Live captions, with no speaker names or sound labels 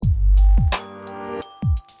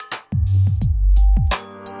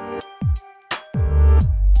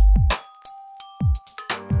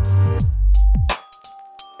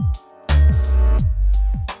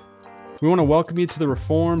We want to welcome you to the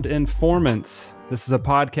Reformed Informants. This is a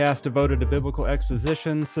podcast devoted to biblical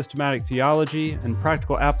exposition, systematic theology, and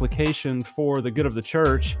practical application for the good of the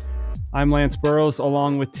church. I'm Lance Burrows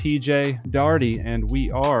along with TJ Daugherty, and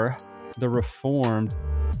we are the Reformed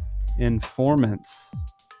Informants.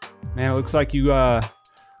 Man, it looks like you got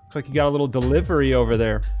a little delivery over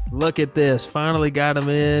there. Look at this. Finally got them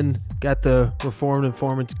in. Got the Reformed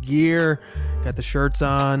Informants gear. Got the shirts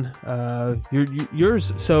on. Yours.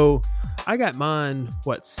 So I got mine,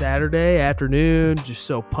 Saturday afternoon. Just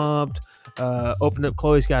so pumped. Opened up.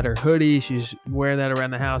 Chloe's got her hoodie. She's wearing that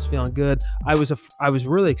around the house, feeling good. I was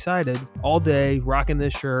really excited all day, rocking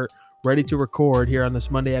this shirt, ready to record here on this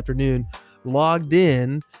Monday afternoon. Logged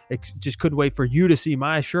in, just couldn't wait for you to see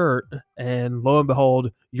my shirt, and lo and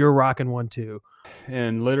behold, you're rocking one too.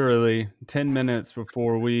 And literally 10 minutes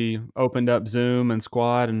before we opened up Zoom and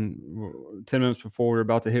Squad, and 10 minutes before we were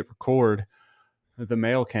about to hit record, the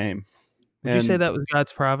mail came. Would you say that was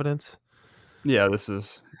God's providence? Yeah, this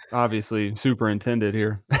is obviously superintended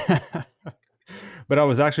here. But I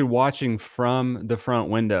was actually watching from the front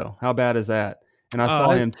window. How bad is that? And I saw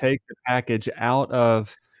him take the package out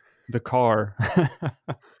of the car.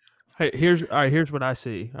 Hey, here's what I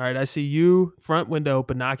see. All right, I see you, front window,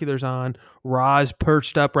 binoculars on, Roz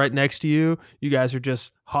perched up right next to you. You guys are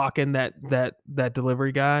just hawking that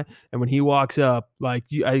delivery guy, and when he walks up, I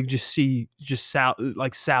just see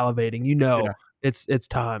salivating. Yeah. It's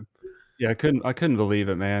time. Yeah, I couldn't believe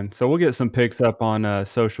it, man. So we'll get some pics up on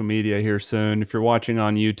social media here soon. If you're watching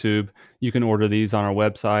on YouTube, you can order these on our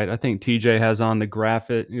website. I think TJ has on the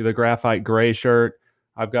graphite gray shirt.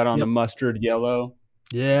 I've got on the mustard yellow.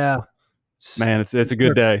 Yeah. Man, it's a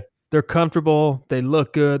good day. They're comfortable. They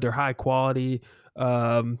look good. They're high quality.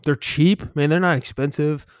 They're cheap. Man, they're not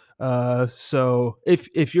expensive. So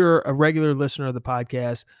if you're a regular listener of the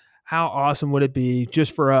podcast, how awesome would it be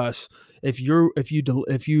just for us if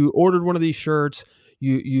you ordered one of these shirts,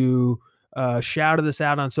 you shouted us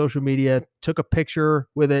out on social media, took a picture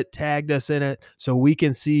with it, tagged us in it, so we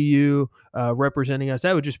can see you representing us.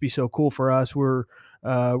 That would just be so cool for us. We're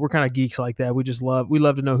kind of geeks like that. We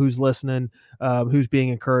love to know who's listening, who's being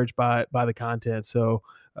encouraged by the content. So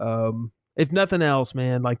if nothing else,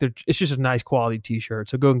 man, it's just a nice quality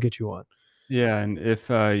t-shirt. So go and get you one. Yeah, and if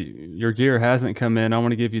your gear hasn't come in, I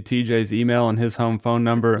want to give you TJ's email and his home phone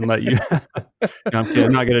number and let you. No, I'm kidding.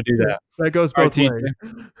 I'm not going to do that. That goes both ways.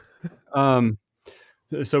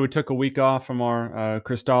 So we took a week off from our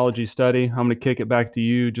Christology study. I'm going to kick it back to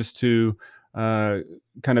you just to kind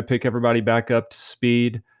of pick everybody back up to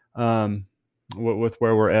speed with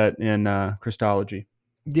where we're at in Christology.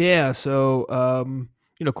 Yeah. So,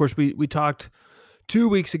 of course, we talked 2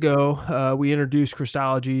 weeks ago. We introduced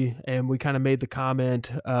Christology, and we kind of made the comment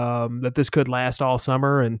that this could last all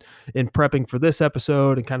summer. And in prepping for this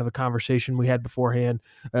episode and kind of a conversation we had beforehand,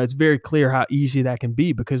 it's very clear how easy that can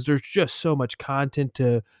be because there's just so much content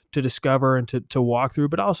to discover and to walk through,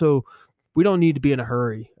 but also we don't need to be in a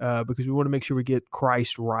hurry because we want to make sure we get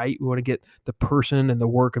Christ right. We want to get the person and the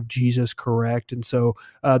work of Jesus correct. And so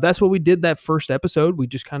that's what we did that first episode. We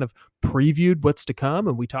just kind of previewed what's to come,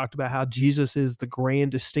 and we talked about how Jesus is the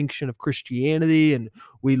grand distinction of Christianity, and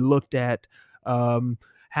we looked at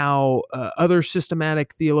how other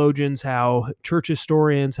systematic theologians, how church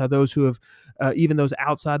historians, how those who have even those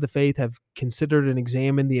outside the faith have considered and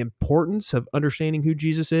examined the importance of understanding who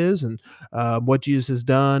Jesus is and what Jesus has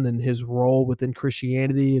done and his role within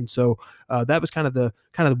Christianity. And so that was kind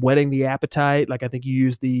of whetting the appetite. Like I think you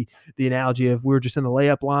used the analogy of we were just in the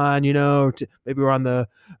layup line, maybe we're on the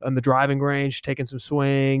driving range, taking some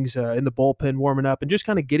swings, in the bullpen, warming up, and just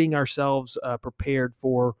kind of getting ourselves prepared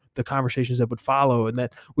for the conversations that would follow. And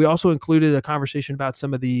that we also included a conversation about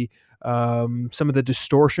some of the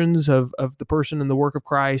distortions of the person and the work of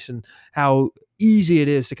Christ and how easy it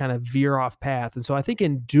is to kind of veer off path. And so I think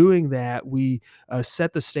in doing that, we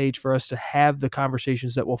set the stage for us to have the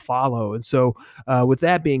conversations that will follow. And so with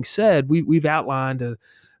that being said, we've outlined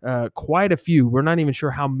quite a few. We're not even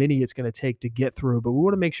sure how many it's going to take to get through, but we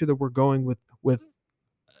want to make sure that we're going with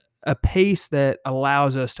a pace that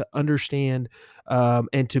allows us to understand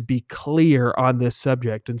and to be clear on this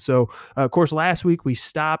subject. And so, of course, last week we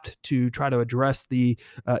stopped to try to address the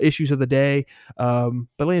issues of the day. But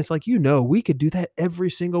Lance, we could do that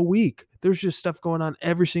every single week. There's just stuff going on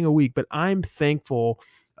every single week. But I'm thankful,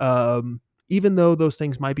 even though those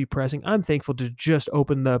things might be pressing, I'm thankful to just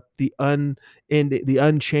open up the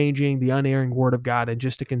unchanging, the unerring Word of God, and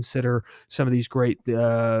just to consider some of these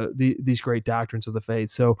these great doctrines of the faith.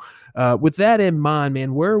 So, with that in mind,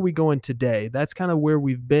 man, where are we going today? That's kind of where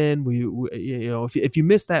we've been. If you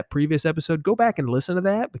missed that previous episode, go back and listen to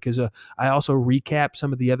that, because I also recap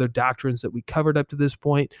some of the other doctrines that we covered up to this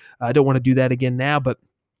point. I don't want to do that again now, but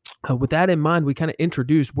with that in mind, we kind of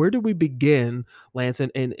introduced, where did we begin, Lance,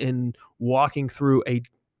 in walking through a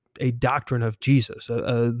doctrine of Jesus,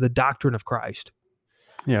 the doctrine of Christ?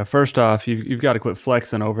 Yeah, first off, you've got to quit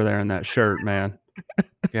flexing over there in that shirt, man.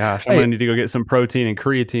 Gosh, I'm Hey, gonna need to go get some protein and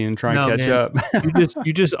creatine and try and no, catch man, up.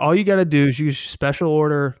 you just all you got to do is use special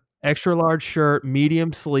order, extra large shirt,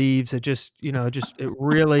 medium sleeves. It just, it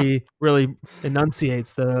really, really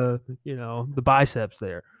enunciates the biceps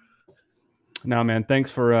there. No, man,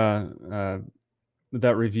 thanks for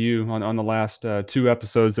that review on the last 2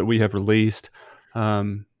 episodes that we have released,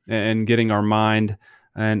 and getting our mind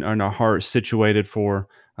and our heart situated for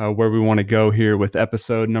where we want to go here with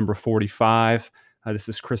episode number 45. This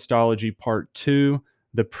is Christology Part 2,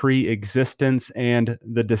 the pre-existence and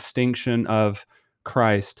the distinction of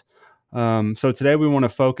Christ. So today we want to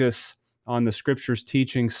focus on the Scripture's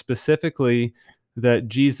teaching, specifically that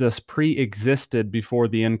Jesus pre-existed before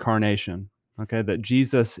the incarnation. Okay, that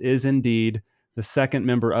Jesus is indeed the second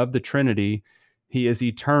member of the Trinity. He is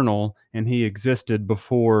eternal, and he existed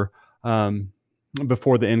before the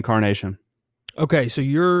incarnation. Okay, so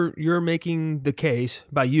you're making the case,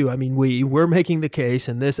 by you, I mean we're making the case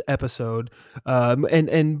in this episode.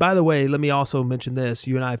 And by the way, let me also mention this.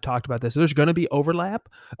 You and I have talked about this. There's going to be overlap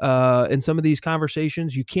in some of these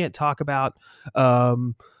conversations. You can't talk about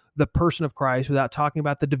the person of Christ without talking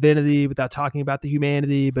about the divinity, without talking about the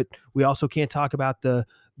humanity. But we also can't talk about the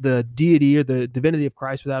deity or the divinity of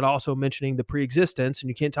Christ without also mentioning the preexistence, and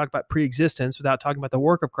you can't talk about preexistence without talking about the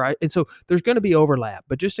work of Christ. And so there's going to be overlap,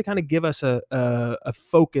 but just to kind of give us a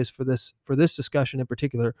focus for this discussion in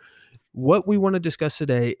particular, what we want to discuss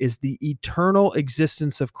today is the eternal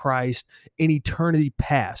existence of Christ in eternity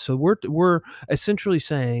past. So we're essentially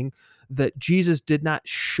saying that Jesus did not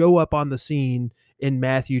show up on the scene in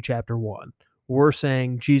Matthew chapter 1. We're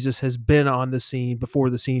saying Jesus has been on the scene before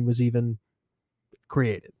the scene was even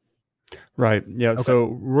created. Right. Yeah. Okay.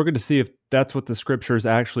 So we're going to see if that's what the Scriptures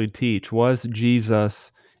actually teach. Was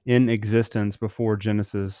Jesus in existence before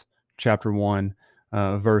Genesis chapter 1,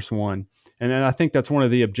 verse 1? And then I think that's one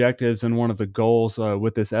of the objectives and one of the goals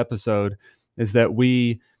with this episode, is that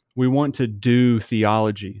we want to do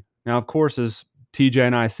theology. Now, of course, as TJ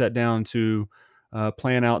and I sat down to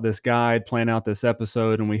plan out this guide, plan out this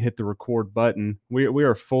episode, and we hit the record button, we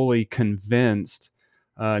are fully convinced,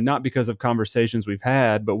 not because of conversations we've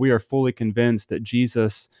had, but we are fully convinced that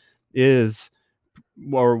Jesus is,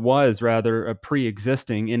 or was rather, a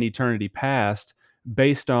pre-existing in eternity past,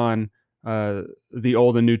 based on the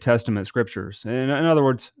Old and New Testament Scriptures. And in other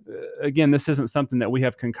words, again, this isn't something that we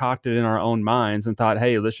have concocted in our own minds and thought,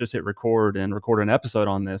 hey, let's just hit record and record an episode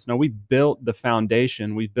on this. No, we built the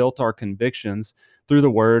foundation. We built our convictions through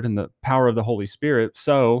the Word and the power of the Holy Spirit.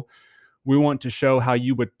 So we want to show how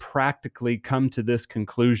you would practically come to this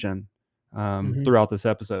conclusion throughout this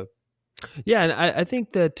episode. Yeah, and I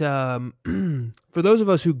think that for those of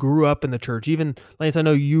us who grew up in the church, even Lance, I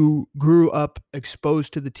know you grew up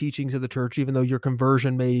exposed to the teachings of the church, even though your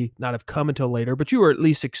conversion may not have come until later, but you were at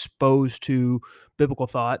least exposed to biblical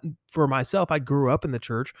thought. For myself, I grew up in the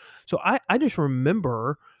church, so I just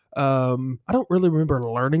remember. I don't really remember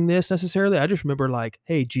learning this necessarily. I just remember like,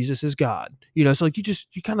 hey, Jesus is God. So like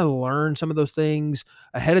you kind of learn some of those things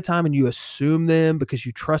ahead of time, and you assume them because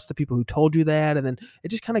you trust the people who told you that, and then it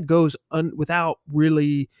just kind of goes without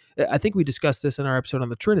really. I think we discussed this in our episode on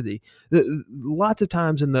the Trinity. Lots of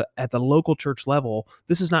times at the local church level,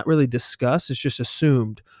 this is not really discussed. It's just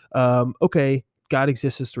assumed. Okay, God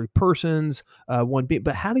exists as three persons, one being.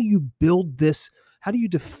 But how do you build this? How do you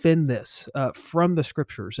defend this from the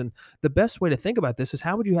Scriptures? And the best way to think about this is,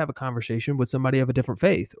 how would you have a conversation with somebody of a different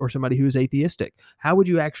faith or somebody who is atheistic? How would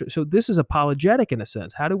you actually? So this is apologetic in a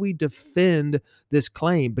sense. How do we defend this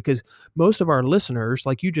claim? Because most of our listeners,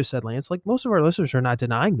 like you just said, Lance, like most of our listeners are not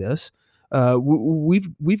denying this.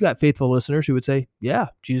 We've got faithful listeners who would say, yeah,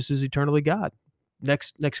 Jesus is eternally God.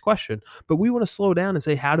 Next question. But we want to slow down and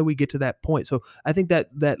say, how do we get to that point? So I think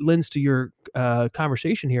that lends to your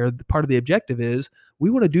conversation here. Part of the objective is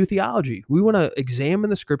we want to do theology. We want to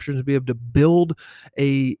examine the Scriptures and be able to build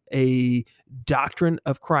a doctrine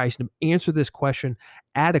of Christ and answer this question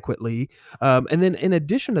adequately. And then in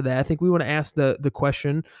addition to that, I think we want to ask the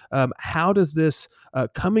question, how does this,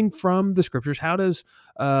 coming from the scriptures, how does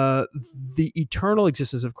the eternal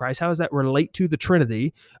existence of Christ, how does that relate to the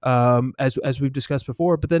Trinity, as we've discussed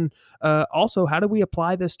before? But then also, how do we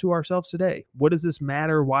apply this to ourselves today? What does this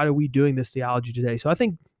matter? Why are we doing this theology today? So I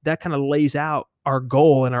think that kind of lays out our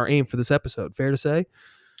goal and our aim for this episode. Fair to say?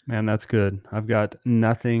 Man, that's good. I've got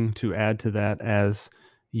nothing to add to that as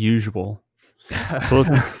usual. So let's,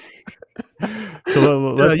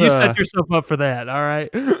 you set yourself up for that. All right.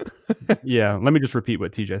 Yeah, let me just repeat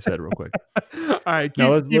what TJ said real quick. All right,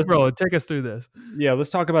 Now, keep rolling. Take us through this. Yeah, let's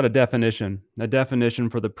talk about a definition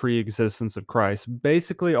for the pre-existence of Christ.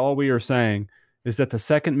 Basically, all we are saying is that the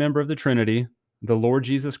second member of the Trinity, the Lord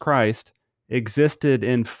Jesus Christ, existed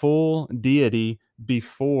in full deity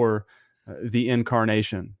before the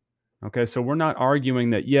incarnation. Okay, so we're not arguing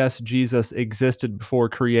that, yes, Jesus existed before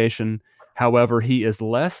creation, however, he is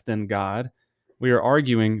less than God. We are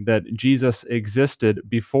arguing that Jesus existed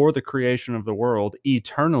before the creation of the world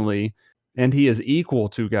eternally, and he is equal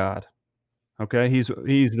to God. Okay, he's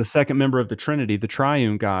the second member of the Trinity, the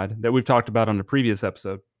triune God that we've talked about on the previous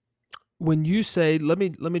episode. When you say, let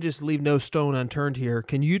me just leave no stone unturned here.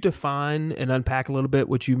 Can you define and unpack a little bit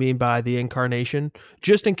what you mean by the incarnation,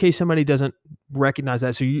 just in case somebody doesn't recognize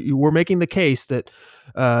that? So you were making the case that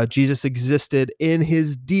Jesus existed in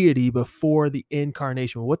his deity before the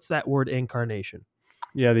incarnation. What's that word, incarnation?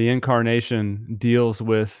 Yeah, the incarnation deals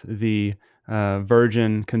with the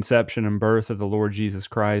virgin conception and birth of the Lord Jesus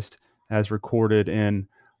Christ, as recorded in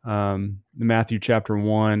Matthew chapter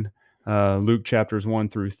 1, Luke chapters 1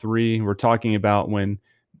 through 3. We're talking about when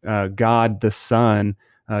God the Son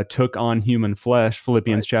took on human flesh,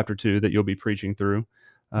 Philippians chapter 2, that you'll be preaching through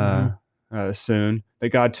soon, that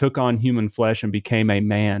God took on human flesh and became a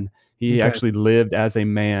man. He actually lived as a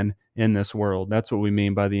man in this world. That's what we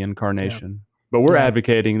mean by the incarnation. But we're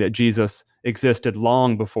advocating that Jesus existed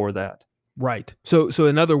long before that. Right. So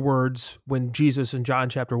in other words, when Jesus in John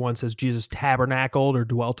chapter 1 says Jesus tabernacled or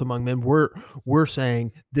dwelt among men, we're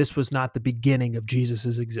saying this was not the beginning of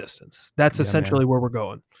Jesus's existence. That's essentially where we're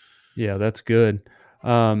going. Yeah, that's good.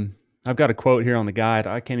 I've got a quote here on the guide.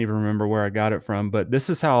 I can't even remember where I got it from, but this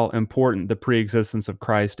is how important the preexistence of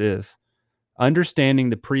Christ is. Understanding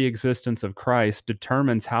the preexistence of Christ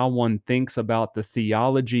determines how one thinks about the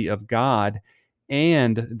theology of God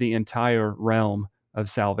and the entire realm of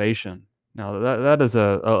salvation. Now, that is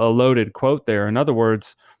a loaded quote there. In other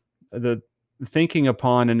words, the thinking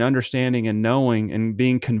upon and understanding and knowing and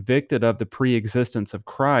being convicted of the preexistence of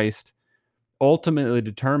Christ ultimately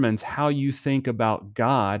determines how you think about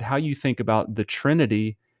God, how you think about the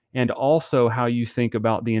Trinity, and also how you think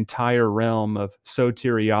about the entire realm of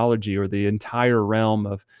soteriology, or the entire realm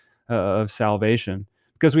of salvation.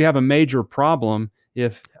 Because we have a major problem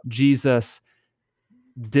if Jesus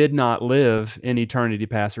did not live in eternity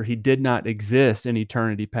past, or he did not exist in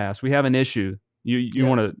eternity past. We have an issue. You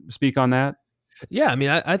want to speak on that? Yeah, I mean,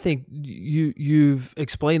 I think you've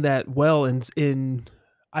explained that well in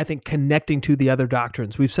I think connecting to the other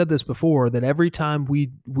doctrines. We've said this before, that every time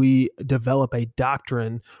we develop a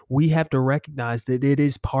doctrine, we have to recognize that it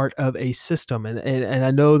is part of a system. And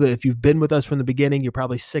I know that if you've been with us from the beginning, you're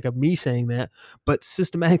probably sick of me saying that, but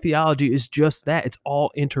systematic theology is just that. It's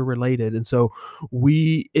all interrelated. And so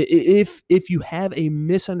if you have a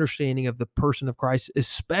misunderstanding of the person of Christ,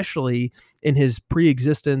 especially in his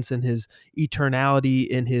pre-existence and his eternality,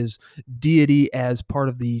 in his deity as part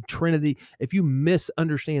of the Trinity, if you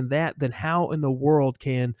misunderstand that, then how in the world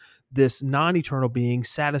can this non-eternal being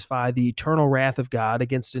satisfy the eternal wrath of God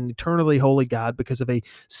against an eternally holy God because of a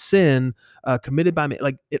sin committed by man?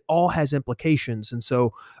 Like, it all has implications. And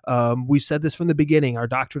so we've said this from the beginning. Our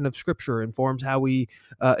doctrine of Scripture informs how we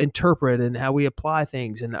interpret and how we apply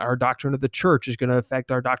things, and our doctrine of the church is going to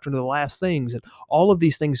affect our doctrine of the last things, and all of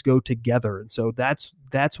these things go together. And so that's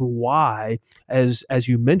why, as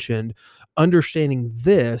you mentioned, understanding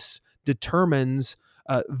this determines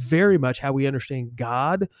very much how we understand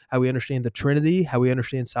God, how we understand the Trinity, how we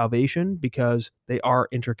understand salvation, because they are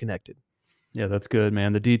interconnected. Yeah, that's good,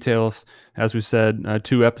 man. The details, as we said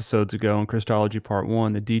 2 episodes ago in Christology Part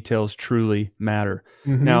 1, the details truly matter.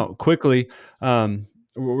 Mm-hmm. Now, quickly,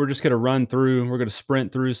 we're just going to we're going to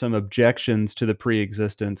sprint through some objections to the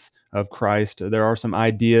pre-existence of Christ. There are some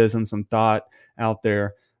ideas and some thought out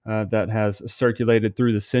there that has circulated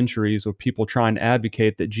through the centuries, with people trying to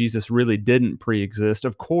advocate that Jesus really didn't pre-exist.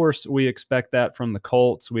 Of course, we expect that from the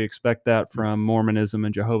cults. We expect that from Mormonism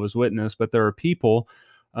and Jehovah's Witness, but there are people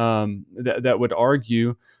that would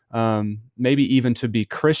argue maybe even to be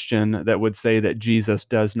Christian, that would say that Jesus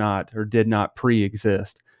does not or did not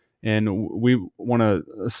pre-exist. And we want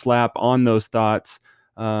to slap on those thoughts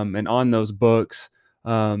and on those books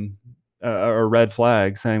a red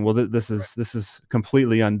flag, saying, "Well, this is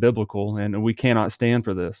completely unbiblical, and we cannot stand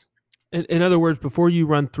for this." In other words, before you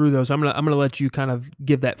run through those, I'm gonna let you kind of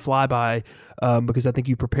give that flyby because I think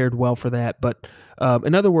you prepared well for that. But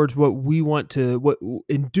in other words, what we want to what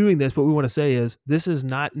in doing this, what we want to say is this is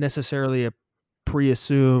not necessarily a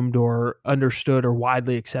pre-assumed or understood or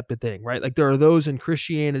widely accepted thing, right? Like there are those in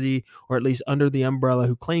Christianity, or at least under the umbrella,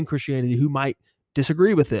 who claim Christianity who might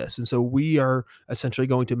disagree with this, and so we are essentially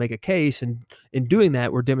going to make a case, and in doing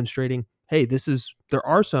that, we're demonstrating, hey, there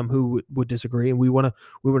are some who would disagree, and we want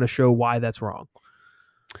to show why that's wrong.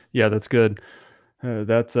 Yeah, that's good.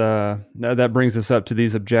 That brings us up to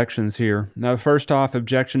these objections here. Now, first off,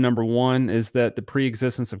 objection number one is that the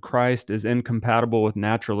pre-existence of Christ is incompatible with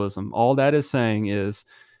naturalism. All that is saying is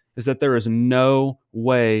that there is no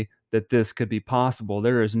way that this could be possible.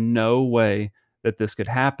 There is no way that this could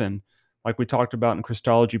happen. Like we talked about in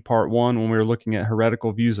Christology Part 1, when we were looking at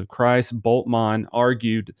heretical views of Christ, Bultmann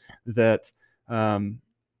argued that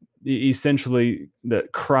essentially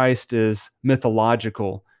that Christ is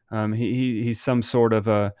mythological. He's some sort of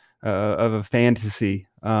a fantasy,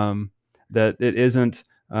 that it isn't,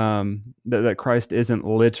 that Christ isn't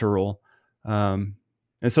literal. And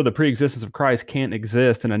so the preexistence of Christ can't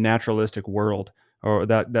exist in a naturalistic world, or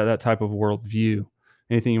that type of worldview.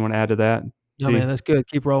 Anything you want to add to that? No, man, that's good.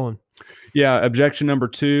 Keep rolling. Yeah. Objection number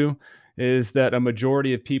two is that a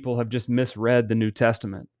majority of people have just misread the New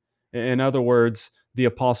Testament. In other words, the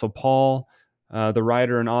Apostle Paul, the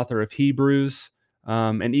writer and author of Hebrews,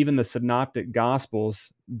 and even the Synoptic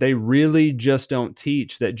Gospels, they really just don't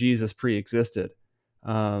teach that Jesus pre-existed.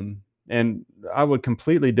 And I would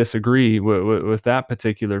completely disagree with that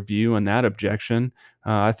particular view and that objection.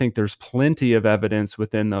 I think there's plenty of evidence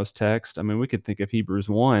within those texts. I mean, we could think of Hebrews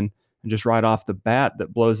 1 and just right off the bat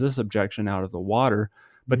that blows this objection out of the water.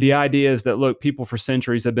 But the idea is that, look, people for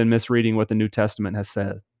centuries have been misreading what the New Testament has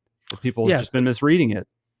said. People have just been misreading it.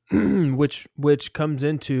 which comes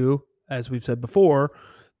into, as we've said before,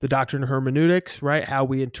 the doctrine of hermeneutics, right? How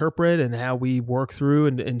we interpret and how we work through.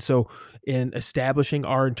 And so in establishing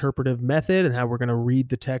our interpretive method and how we're going to read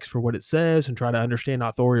the text for what it says and try to understand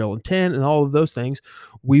authorial intent and all of those things,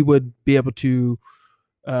 we would be able to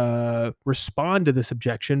respond to this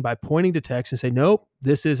objection by pointing to text and say, nope,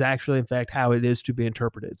 this is actually, in fact, how it is to be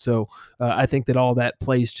interpreted. So I think that all that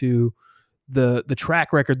plays to the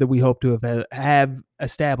track record that we hope to have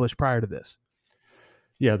established prior to this.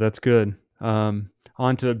 Yeah, that's good.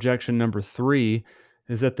 On to objection number three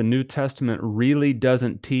is that the New Testament really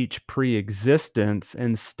doesn't teach pre-existence.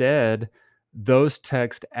 Instead, those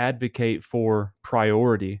texts advocate for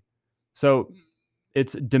priority. So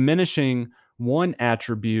it's diminishing one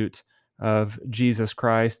attribute of Jesus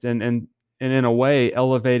Christ and in a way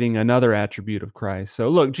elevating another attribute of Christ. So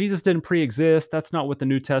look, Jesus didn't pre-exist. That's not what the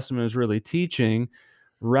New Testament is really teaching.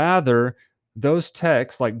 Rather, those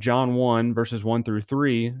texts like John 1 verses 1 through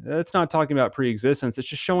 3, it's not talking about pre-existence. It's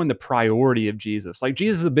just showing the priority of Jesus. Like,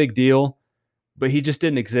 Jesus is a big deal, but he just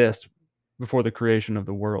didn't exist before the creation of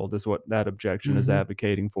the world, is what that objection is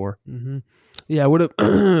advocating for. Yeah. What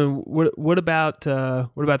about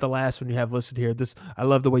the last one you have listed here? I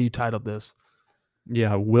love the way you titled this.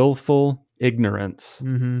 Yeah, willful ignorance.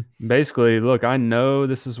 Basically, look, I know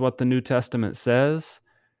this is what the New Testament says,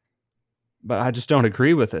 but I just don't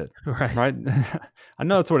agree with it. Right? I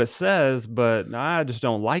know it's what it says, but I just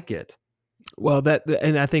don't like it. Well,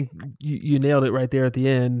 and I think you nailed it right there at the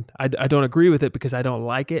end. I don't agree with it because I don't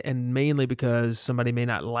like it, and mainly because somebody may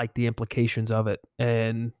not like the implications of it.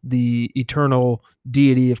 And the eternal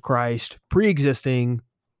deity of Christ, pre-existing,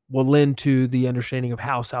 will lend to the understanding of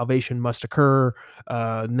how salvation must occur,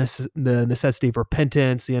 the necessity of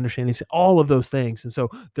repentance, the understanding, all of those things. And so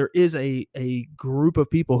there is a group of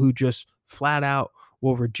people who just flat out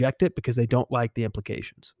will reject it because they don't like the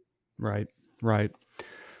implications. Right.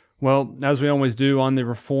 Well, as we always do on the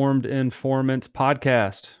Reformed Informants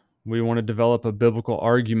podcast, we want to develop a biblical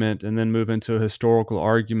argument and then move into a historical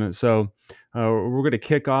argument. So we're going to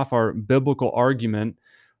kick off our biblical argument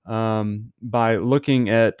by looking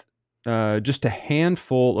at just a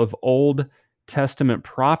handful of Old Testament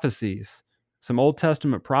prophecies, some Old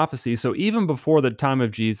Testament prophecies. So even before the time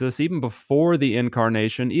of Jesus, even before the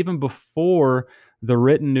incarnation, even before the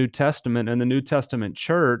written New Testament and the New Testament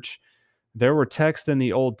church, there were texts in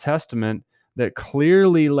the Old Testament that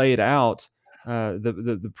clearly laid out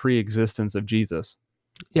the pre-existence of Jesus.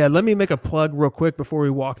 Yeah, let me make a plug real quick before we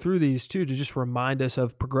walk through these too, to just remind us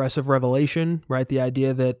of progressive revelation, right? The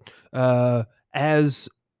idea that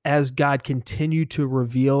as God continued to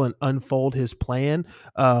reveal and unfold His plan,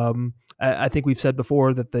 I think we've said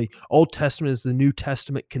before that the Old Testament is the New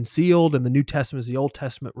Testament concealed, and the New Testament is the Old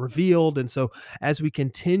Testament revealed. And so, as we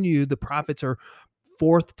continue, the prophets are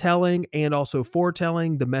forthtelling and also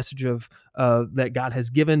foretelling the message of that God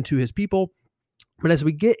has given to His people. But as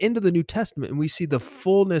we get into the New Testament and we see the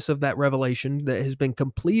fullness of that revelation that has been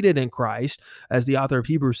completed in Christ, as the author of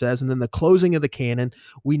Hebrews says, and then the closing of the canon,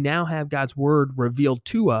 we now have God's word revealed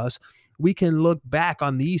to us. We can look back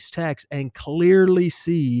on these texts and clearly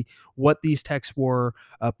see what these texts were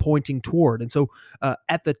pointing toward. And so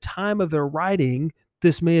at the time of their writing,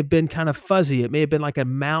 this may have been kind of fuzzy. It may have been like a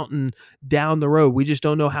mountain down the road. We just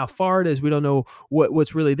don't know how far it is. We don't know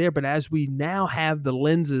what's really there. But as we now have the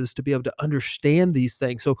lenses to be able to understand these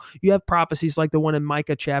things, so you have prophecies like the one in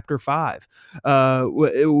Micah chapter 5,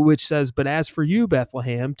 which says, "But as for you,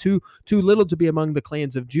 Bethlehem, too little to be among the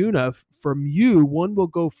clans of Judah, from you one will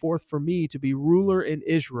go forth for me to be ruler in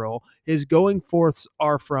Israel. His going forths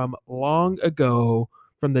are from long ago,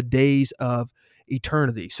 from the days of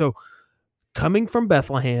eternity." So coming from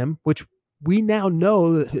Bethlehem, which we now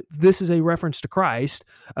know that this is a reference to Christ,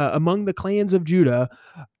 among the clans of Judah,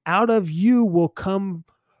 out of you will come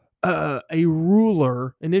a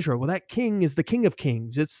ruler in Israel. Well, that king is the King of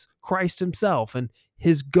Kings. It's Christ himself. And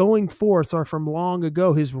his going forth are from long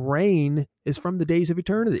ago. His reign is from the days of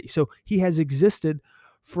eternity. So he has existed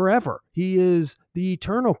forever. He is the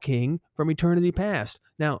eternal king from eternity past.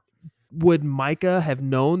 Now, would Micah have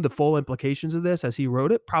known the full implications of this as he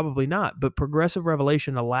wrote it? Probably not. But progressive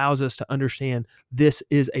revelation allows us to understand this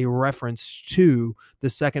is a reference to the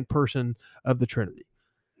second person of the Trinity.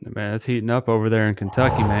 Man, it's heating up over there in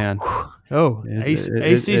Kentucky, man. Oh,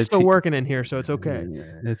 AC's still working in here, so it's okay.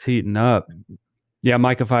 It's heating up. Yeah,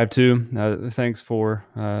 Micah 5:2. Thanks for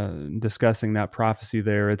discussing that prophecy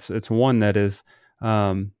there. It's one that is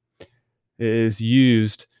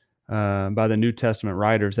used by the New Testament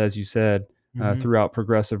writers, as you said, throughout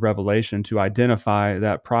progressive revelation to identify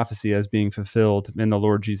that prophecy as being fulfilled in the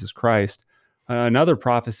Lord Jesus Christ. Another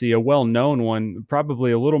prophecy, a well-known one,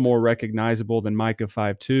 probably a little more recognizable than Micah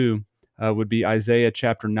 5:2, would be Isaiah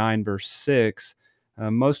chapter 9, verse 6.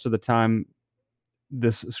 Most of the time,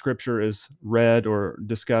 this scripture is read or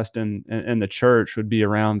discussed in the church would be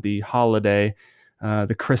around the holiday,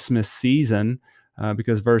 the Christmas season,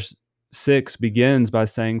 because verse 6 begins by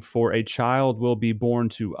saying, "For a child will be born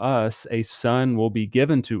to us, a son will be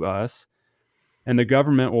given to us, and the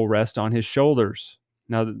government will rest on his shoulders."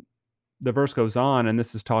 Now, the verse goes on, and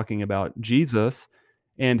this is talking about Jesus,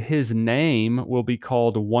 and his name will be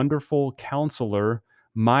called Wonderful Counselor,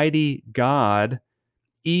 Mighty God,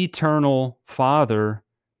 Eternal Father,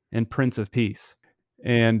 and Prince of Peace.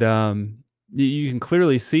 And you can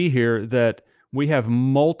clearly see here that we have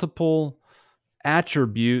multiple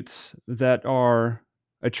attributes that are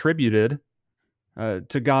attributed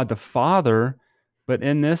to God the Father, but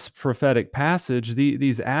in this prophetic passage,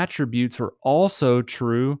 these attributes are also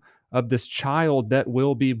true of this child that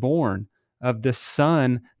will be born, of this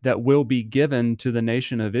son that will be given to the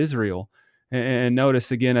nation of Israel. And notice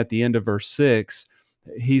again at the end of verse 6,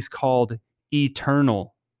 he's called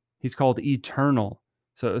eternal. He's called eternal.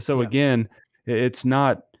 So again, it's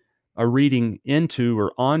not a reading into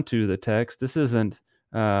or onto the text. This isn't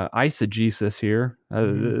eisegesis here.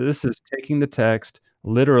 This is taking the text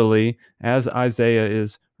literally as Isaiah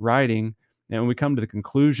is writing, and we come to the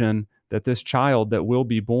conclusion that this child that will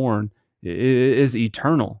be born is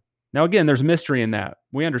eternal. Now, again, there's mystery in that.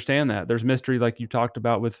 We understand that. There's mystery like you talked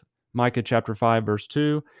about with Micah chapter 5, verse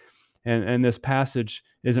 2, and this passage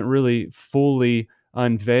isn't really fully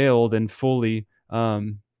unveiled and fully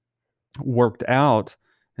worked out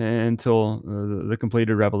until the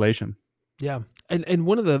completed revelation. Yeah. And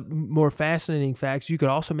one of the more fascinating facts, you could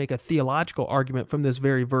also make a theological argument from this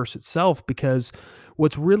very verse itself, because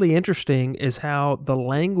what's really interesting is how the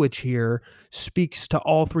language here speaks to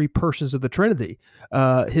all three persons of the Trinity.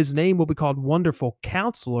 His name will be called Wonderful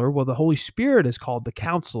Counselor. Well, the Holy Spirit is called the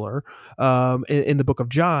Counselor. In the book of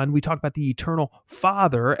John, we talk about the Eternal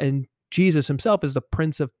Father, and Jesus himself is the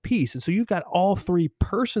Prince of Peace. And so you've got all three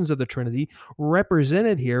persons of the Trinity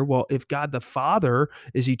represented here. Well, if God the Father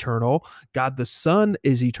is eternal, God the Son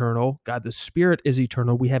is eternal, God the Spirit is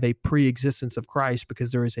eternal, we have a pre-existence of Christ,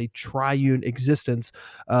 because there is a triune existence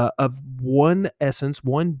of one essence,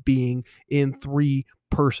 one being in three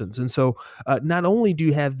persons. And so not only do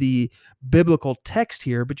you have the biblical text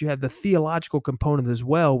here, but you have the theological component as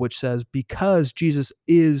well, which says because Jesus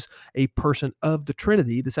is a person of the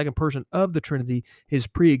Trinity, the second person of the Trinity, his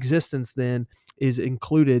pre-existence then is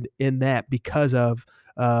included in that because of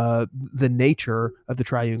the nature of the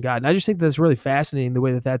triune God. And I just think that's really fascinating the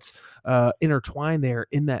way that that's intertwined there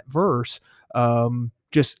in that verse.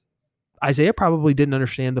 Just Isaiah probably didn't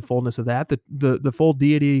understand the fullness of that. The full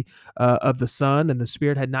deity of the Son and the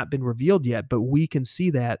Spirit had not been revealed yet, but we can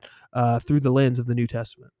see that through the lens of the New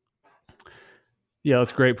Testament. Yeah,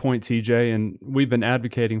 that's a great point, TJ. And we've been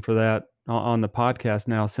advocating for that on the podcast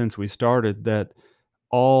now since we started, that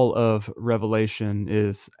all of Revelation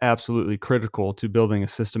is absolutely critical to building a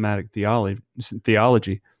systematic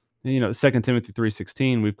theology. You know, 2 Timothy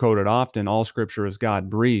 3:16, we've quoted often, all scripture is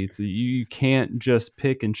God breathed. You can't just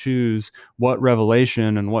pick and choose what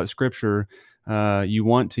revelation and what scripture you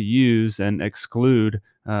want to use and exclude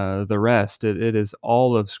the rest. It is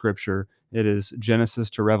all of scripture. It is Genesis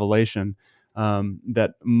to Revelation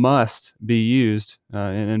that must be used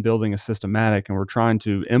in building a systematic. And we're trying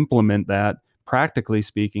to implement that, practically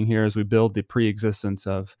speaking, here as we build the pre-existence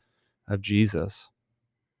of Jesus.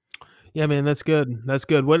 Yeah, man, that's good. That's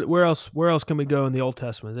good. Where else can we go in the Old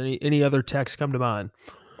Testament? Any other texts come to mind?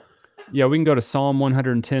 Yeah, we can go to Psalm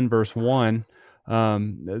 110, verse 1.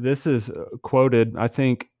 This is quoted, I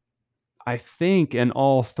think, in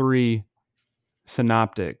all three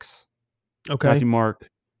synoptics, Okay. Matthew, Mark,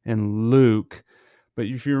 and Luke. But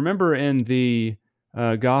if you remember in the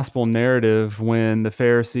gospel narrative, when the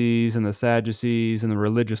Pharisees and the Sadducees and the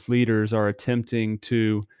religious leaders are attempting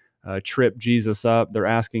to trip Jesus up, they're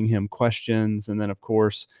asking him questions, and then of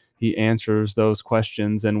course he answers those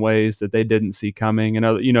questions in ways that they didn't see coming. And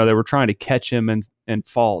they were trying to catch him in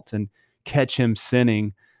fault and catch him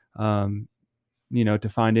sinning, to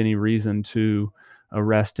find any reason to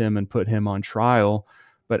arrest him and put him on trial.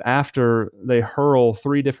 But after they hurl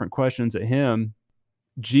three different questions at him,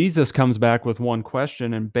 Jesus comes back with one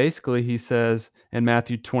question, and basically he says in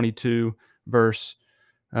Matthew 22, verse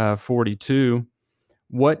 42,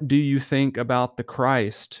 "What do you think about the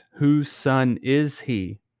Christ? Whose son is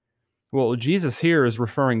he?" Well, Jesus here is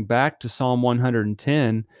referring back to Psalm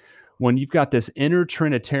 110, when you've got this inner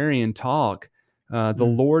Trinitarian talk. The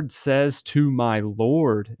Lord says to my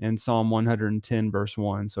Lord in Psalm 110, verse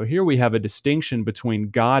 1. So here we have a distinction between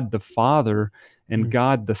God the Father and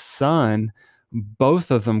God the Son,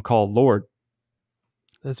 both of them called Lord.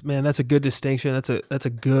 That's a good distinction. That's a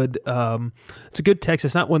good it's a good text.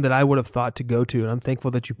 It's not one that I would have thought to go to, and I'm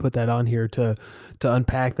thankful that you put that on here to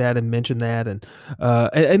unpack that and mention that.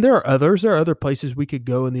 And there are others. There are other places we could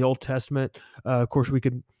go in the Old Testament. Of course, we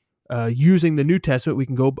could using the New Testament, we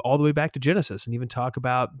can go all the way back to Genesis and even talk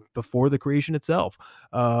about before the creation itself.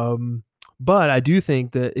 But I do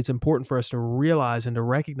think that it's important for us to realize and to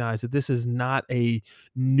recognize that this is not a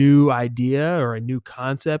new idea or a new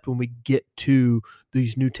concept when we get to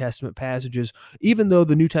these New Testament passages. Even though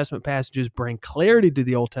the New Testament passages bring clarity to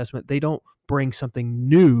the Old Testament, they don't bring something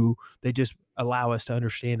new. They just allow us to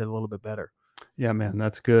understand it a little bit better. Yeah, man,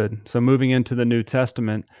 that's good. So moving into the New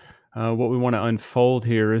Testament, what we want to unfold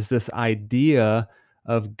here is this idea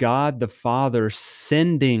of God the Father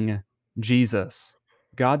sending Jesus.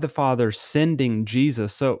 God the Father sending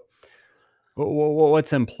Jesus. So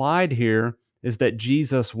what's implied here is that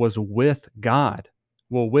Jesus was with God.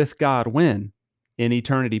 Well, with God when? In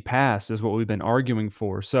eternity past is what we've been arguing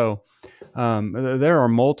for. So there are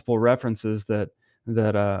multiple references that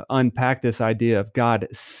unpack this idea of God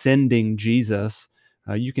sending Jesus.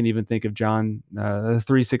 You can even think of John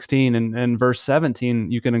 3:16 and verse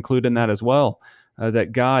 17. You can include in that as well,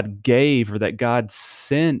 that God gave, or that God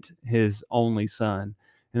sent his only Son.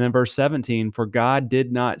 And then verse 17, for God did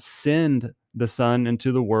not send the Son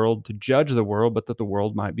into the world to judge the world, but that the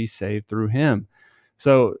world might be saved through him.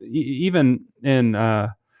 So even in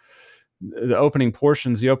the opening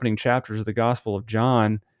portions, the opening chapters of the Gospel of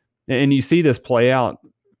John, and you see this play out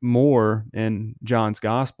more in John's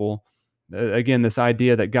Gospel, again, this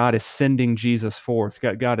idea that God is sending Jesus forth.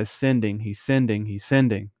 God is sending, he's sending, he's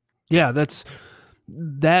sending. Yeah,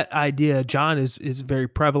 that idea. John is very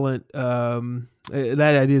prevalent. That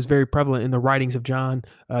idea is very prevalent in the writings of John.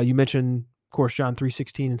 You mentioned Of course, John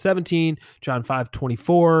 3:16 and 17, John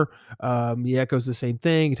 5:24. He echoes the same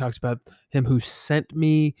thing. He talks about him who sent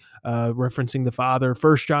me, referencing the Father.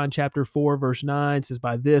 1 John chapter 4, verse 9 says,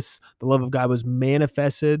 by this, the love of God was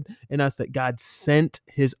manifested in us, that God sent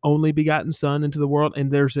his only begotten Son into the world.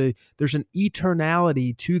 And there's an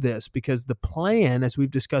eternality to this, because the plan, as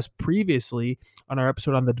we've discussed previously on our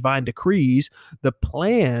episode on the divine decrees, the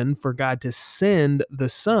plan for God to send the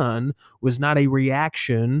Son was not a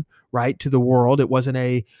reaction, right, to the world. It wasn't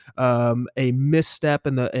a misstep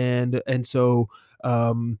and so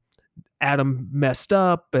Adam messed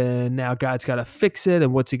up, and now God's got to fix it.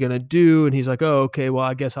 And what's he going to do? And he's like, oh, okay, well,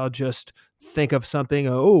 I guess I'll just think of something.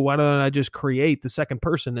 Oh, why don't I just create the second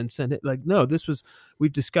person and send it? Like, no,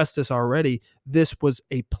 we've discussed this already. This was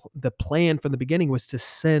the plan from the beginning was to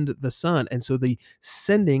send the Son. And so the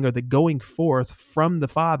sending, or the going forth from the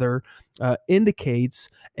Father, indicates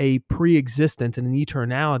a pre-existence and an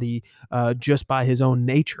eternality just by his own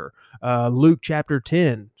nature. Luke chapter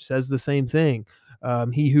 10 says the same thing.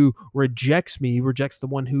 He who rejects me rejects the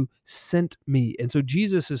one who sent me. And so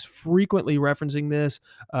Jesus is frequently referencing this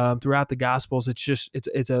throughout the Gospels.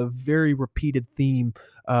 It's a very repeated theme,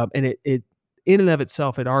 and it in and of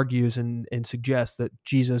itself, it argues and suggests that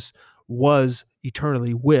Jesus was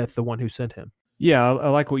eternally with the one who sent him. Yeah, I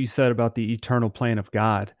like what you said about the eternal plan of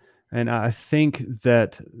God. And I think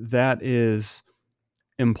that is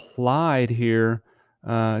implied here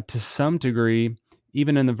to some degree,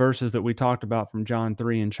 even in the verses that we talked about from John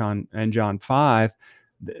 3 and John 5.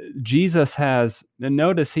 Jesus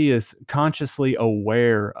notice he is consciously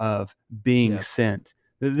aware of being sent.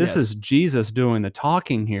 This is Jesus doing the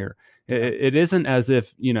talking here. It isn't as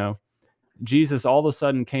if, Jesus all of a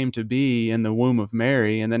sudden came to be in the womb of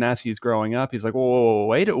Mary, and then as he's growing up, he's like, whoa,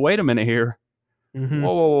 wait a minute here. Mm-hmm.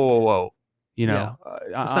 Whoa. It's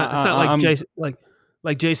not like Jason,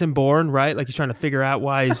 like Jason Bourne, right? Like he's trying to figure out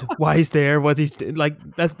why he's there. What he's like.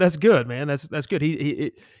 That's good, man. That's good.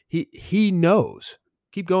 He knows.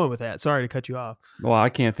 Keep going with that. Sorry to cut you off. Well, I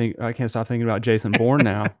can't stop thinking about Jason Bourne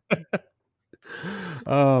now.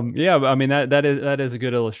 Yeah, but I mean that is a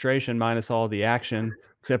good illustration, minus all the action,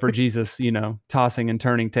 except for Jesus, tossing and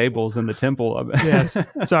turning tables in the temple. Yes.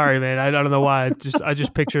 Sorry, man. I don't know why. I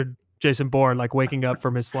just pictured Jason Bourne like waking up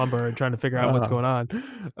from his slumber and trying to figure out what's going on.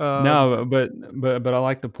 No, but I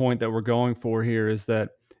like the point that we're going for here, is that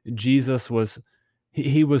Jesus was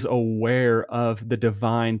aware of the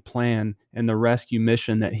divine plan and the rescue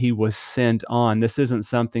mission that he was sent on. This isn't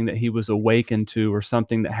something that he was awakened to, or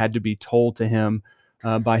something that had to be told to him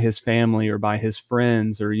by his family or by his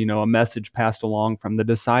friends, or a message passed along from the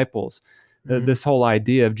disciples. Mm-hmm. This whole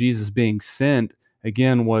idea of Jesus being sent,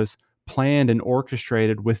 again, was planned and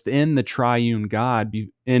orchestrated within the triune God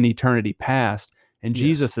in eternity past. And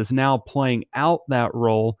Jesus is now playing out that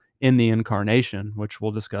role in the incarnation, which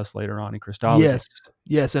we'll discuss later on in Christology.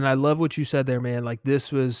 Yes, and I love what you said there, man. Like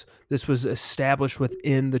this was established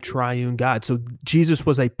within the triune God. So Jesus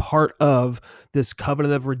was a part of this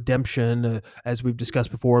covenant of redemption, as we've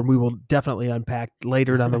discussed before, and we will definitely unpack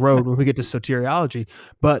later down the road when we get to soteriology.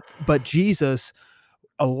 But Jesus,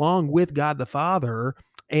 along with God the Father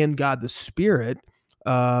and God the Spirit,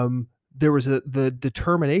 there was the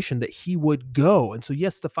determination that he would go. And so,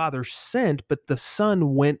 yes, the Father sent, but the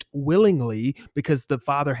Son went willingly because the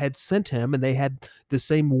Father had sent him, and they had the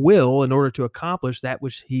same will in order to accomplish that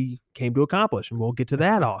which he came to accomplish. And we'll get to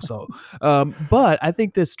that also. But I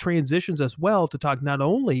think this transitions us well to talk not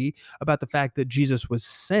only about the fact that Jesus was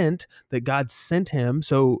sent, that God sent him,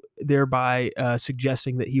 so thereby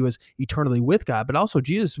suggesting that he was eternally with God, but also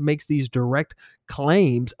Jesus makes these direct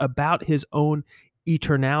claims about his own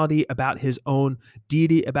eternality, about his own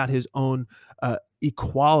deity, about his own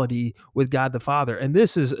equality with God the Father. And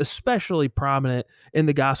this is especially prominent in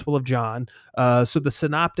the Gospel of John. So the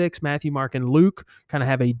synoptics, Matthew, Mark, and Luke, kind of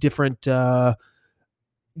have a different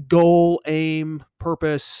goal, aim,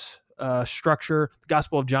 purpose, structure. The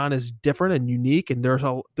Gospel of John is different and unique, and there's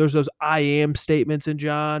those I am statements in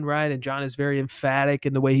John, right? And John is very emphatic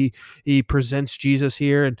in the way he presents Jesus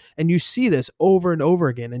here, and you see this over and over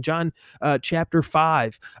again in John chapter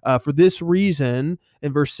 5. For this reason,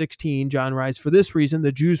 in verse 16, John writes, "For this reason,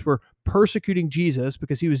 the Jews were persecuting Jesus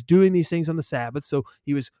because he was doing these things on the Sabbath." So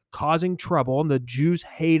he was causing trouble, and the Jews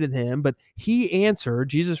hated him. But he answered,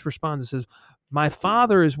 Jesus responds and says, "My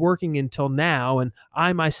Father is working until now, and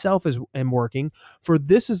I myself am working. For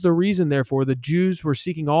this is the reason, therefore, the Jews were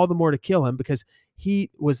seeking all the more to kill him, because he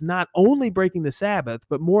was not only breaking the Sabbath,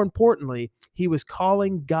 but more importantly, he was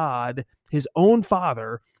calling God his own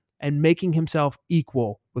Father and making himself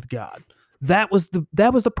equal with God." That was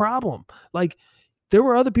the problem. Like, there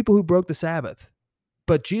were other people who broke the Sabbath,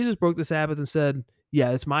 But Jesus broke the Sabbath and said, yeah,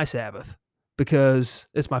 it's my Sabbath because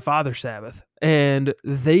it's my Father's Sabbath. And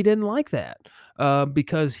they didn't like that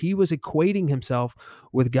because he was equating himself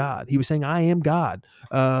with God. He was saying, I am God.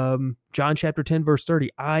 John chapter 10, verse 30,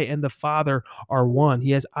 I and the Father are one.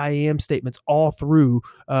 He has I am statements all through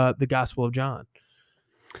the Gospel of John.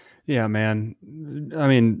 Yeah, man. I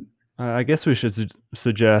mean, I guess we should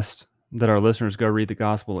suggest that our listeners go read the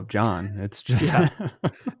Gospel of John. It's just, Yeah.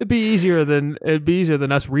 It'd be easier than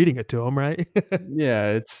us reading it to them, right?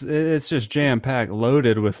 yeah, it's just jam-packed,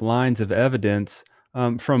 loaded with lines of evidence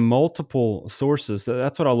from multiple sources.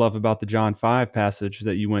 That's what I love about the John 5 passage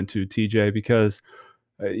that you went to, TJ, because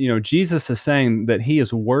Jesus is saying that he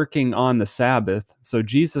is working on the Sabbath. So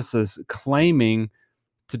Jesus is claiming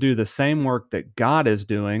to do the same work that God is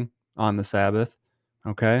doing on the Sabbath.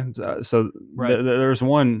 Okay. So Right. there's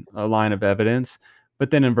one line of evidence. But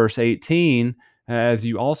then in verse 18, as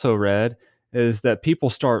you also read, is that people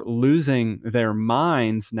start losing their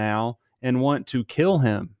minds now and want to kill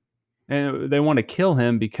him. And they want to kill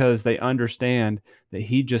him because they understand that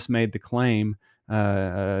he just made the claim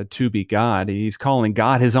to be God. He's calling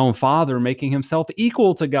God his own father, making himself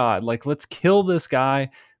equal to God. Like, let's kill this guy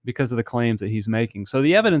because of the claims that he's making. So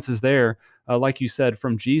the evidence is there, like you said,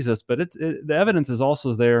 from Jesus, but the evidence is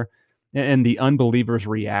also there in the unbeliever's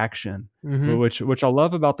reaction, Mm-hmm. which I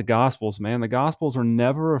love about the Gospels, man. The Gospels are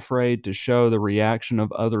never afraid to show the reaction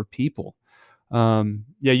of other people. Yeah,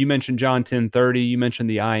 you mentioned John 10:30. You mentioned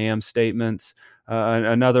the I am statements.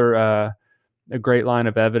 Another a great line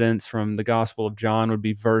of evidence from the Gospel of John would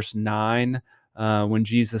be verse 9, when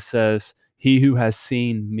Jesus says, "He who has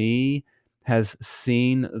seen me has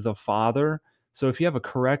seen the Father." So if you have a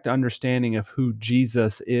correct understanding of who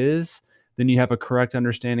Jesus is, then you have a correct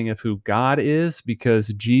understanding of who God is, because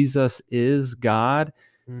Jesus is God.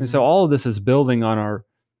 And so all of this is building on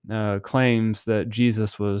our claims that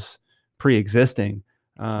Jesus was pre-existing.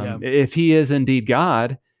 Yeah. If he is indeed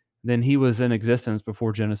God, then he was in existence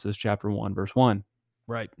before Genesis chapter 1, verse 1.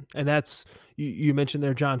 Right. And that's, you mentioned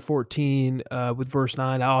there John 14 with verse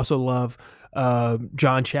 9. I also love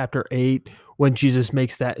John chapter 8 when Jesus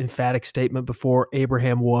makes that emphatic statement, before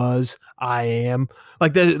Abraham was, I am.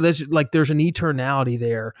 Like that's like there's an eternality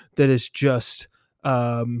there that is just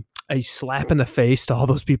a slap in the face to all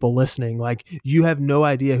those people listening. Like, you have no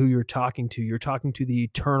idea who you're talking to. You're talking to the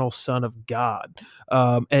eternal Son of God.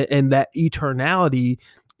 And that eternality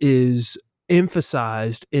is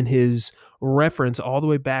emphasized in his reference all the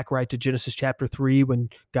way back right to Genesis chapter 3, when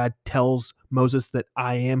God tells Moses that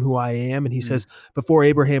I am who I am, and he says, before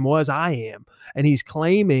Abraham was, I am. And he's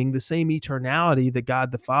claiming the same eternality that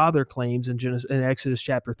God the Father claims in Exodus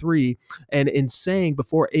chapter 3. And in saying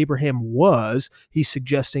before Abraham was, he's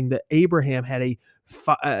suggesting that Abraham had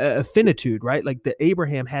a finitude, right? Like that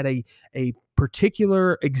Abraham had a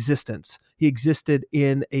particular existence. He existed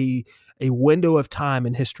in a window of time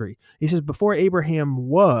in history. He says before Abraham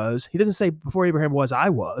was, he doesn't say before Abraham was, I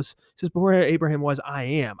was. He says before Abraham was, I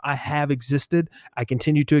am. I have existed. I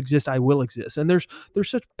continue to exist. I will exist. And there's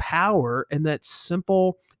such power in that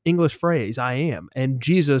simple English phrase, I am. And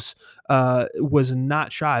Jesus was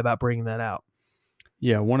not shy about bringing that out.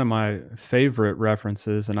 Yeah, one of my favorite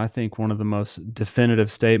references, and I think one of the most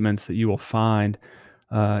definitive statements that you will find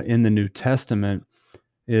in the New Testament,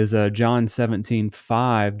 is John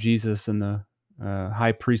 17:5. Jesus in the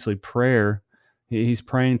high priestly prayer, he's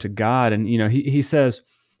praying to God, and he says,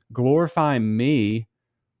 "Glorify me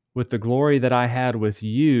with the glory that I had with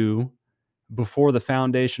you before the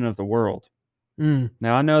foundation of the world."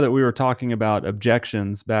 Now, I know that we were talking about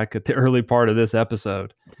objections back at the early part of this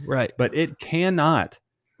episode, Right. but it cannot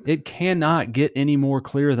get any more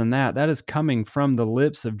clear than that. That is coming from the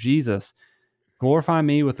lips of Jesus. Glorify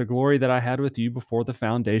me with the glory that I had with you before the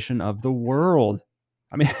foundation of the world.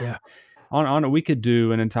 I mean, Yeah. we could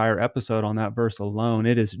do an entire episode on that verse alone.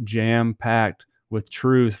 It is jam-packed with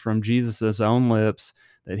truth from Jesus' own lips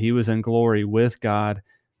that he was in glory with God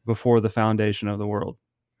before the foundation of the world.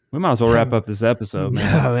 We might as well wrap up this episode, man.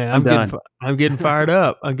 Yeah, man, I'm done. I'm getting fired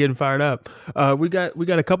up. I'm getting fired up. We got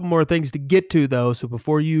a couple more things to get to though. So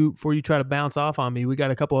before you try to bounce off on me, we got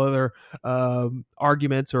a couple other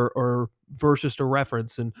arguments or verses to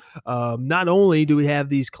reference. And not only do we have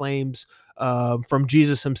these claims from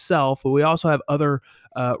Jesus himself, but we also have other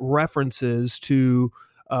references to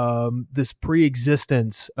this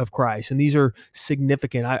pre-existence of Christ. And these are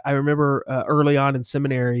significant. I remember early on in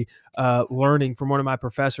seminary learning from one of my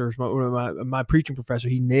professors, my preaching professor.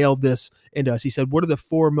 He nailed this into us. He said, what are the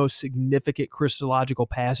four most significant Christological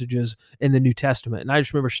passages in the New Testament? And I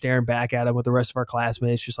just remember staring back at him with the rest of our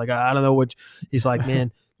classmates, just like, I don't know what. He's like,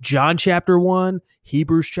 man, John chapter 1,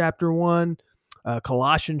 Hebrews chapter 1,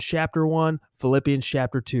 Colossians chapter 1, Philippians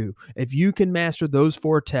chapter 2. If you can master those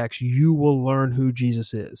 4 texts, you will learn who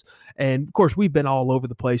Jesus is. And of course, we've been all over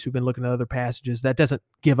the place. We've been looking at other passages. That doesn't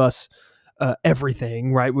give us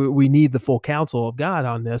everything, right? We need the full counsel of God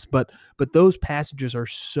on this, but those passages are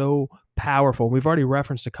so powerful. We've already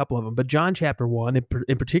referenced a couple of them, but John chapter 1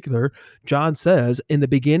 in particular, John says, "In the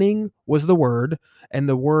beginning was the Word, and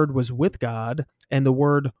the Word was with God, and the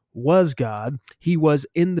Word was God. He was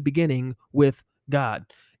in the beginning with God."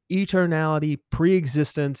 Eternality,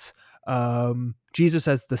 pre-existence, Jesus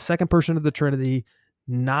as the second person of the Trinity,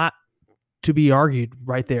 not to be argued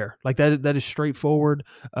right there. Like that is straightforward.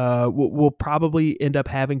 We'll probably end up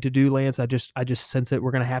having to do, Lance. I just sense it. We're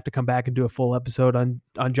gonna have to come back and do a full episode on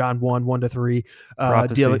John 1:1-3.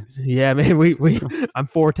 Prophecy. Yeah, man. We I'm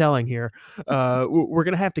foretelling here. We're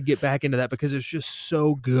gonna have to get back into that because it's just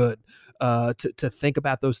so good to think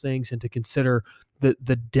about those things and to consider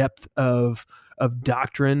the depth of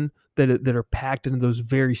doctrine that are packed into those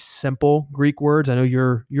very simple Greek words. I know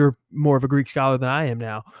you're more of a Greek scholar than I am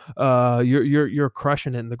now. You're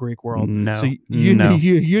crushing it in the Greek world. So No, you no.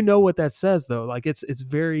 you know what that says though. Like it's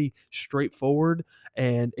very straightforward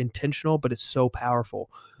and intentional, but it's so powerful.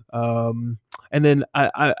 And then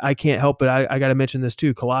I can't help but I got to mention this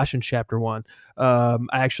too. Colossians chapter 1. I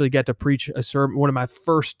actually got to preach a sermon. One of my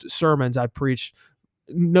first sermons I preached,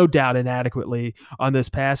 no doubt inadequately, on this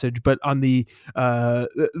passage, but on the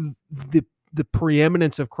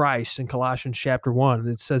preeminence of Christ in Colossians chapter 1. And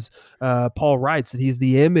it says, Paul writes that he's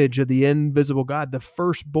the image of the invisible God, the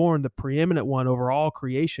firstborn, the preeminent one over all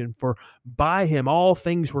creation. For by him all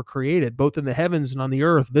things were created, both in the heavens and on the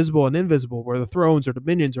earth, visible and invisible, where the thrones or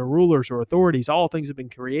dominions or rulers or authorities, all things have been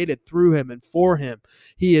created through him and for him.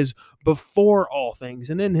 He is before all things,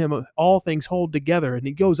 and in him all things hold together. And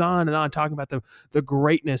he goes on and on talking about the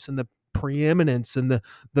greatness and the preeminence and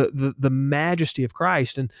the majesty of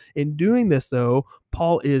Christ. And in doing this, though,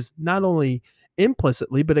 Paul is not only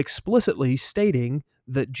implicitly but explicitly stating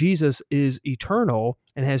that Jesus is eternal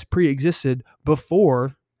and has pre-existed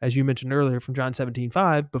before, as you mentioned earlier from John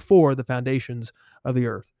 17:5, before the foundations of the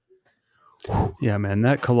earth. Yeah, man,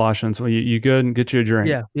 that Colossians. Well, you good? And get you a drink.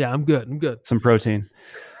 Yeah, I'm good. Some protein.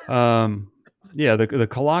 Yeah, the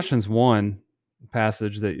Colossians 1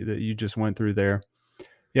 passage that you just went through there.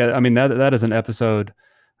 Yeah, I mean that is an episode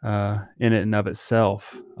in it and of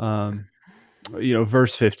itself.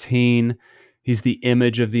 Verse 15, he's the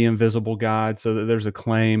image of the invisible God, so that there's a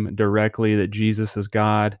claim directly that Jesus is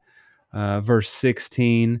God. Verse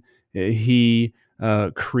 16, he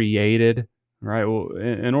created, right? Well,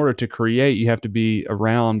 in order to create, you have to be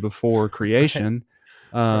around before creation.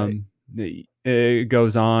 Right. It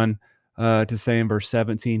goes on to say in verse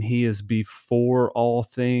 17, he is before all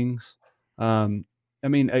things. I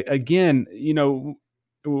mean, again,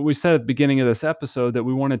 we said at the beginning of this episode that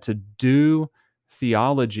we wanted to do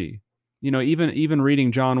theology. Even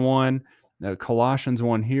reading John 1, Colossians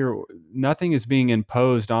 1 here, nothing is being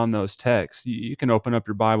imposed on those texts. You can open up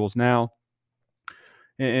your Bibles now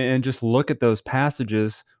and just look at those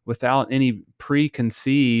passages without any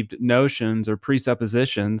preconceived notions or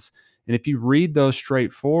presuppositions. And if you read those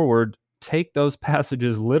straightforward, take those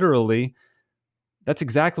passages literally, that's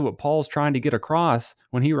exactly what Paul's trying to get across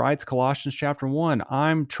when he writes Colossians chapter 1.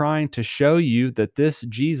 I'm trying to show you that this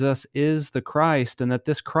Jesus is the Christ and that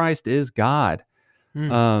this Christ is God.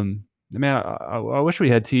 Man, I wish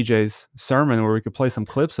we had TJ's sermon where we could play some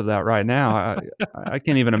clips of that right now. I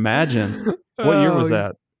can't even imagine. What year was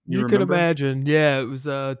that? You can remember? imagine. Yeah, it was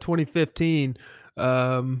 2015.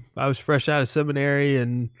 I was fresh out of seminary,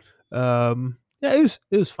 and yeah, it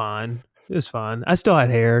was fine. It was fine. I still had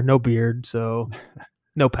hair, no beard, so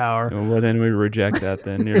no power. Well, then we reject that.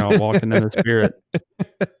 Then you're not walking in the Spirit.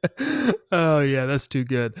 Oh yeah, that's too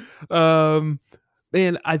good.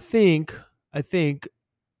 Man, I think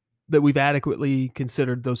that we've adequately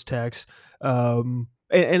considered those texts, and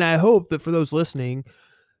I hope that for those listening,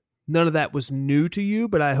 none of that was new to you,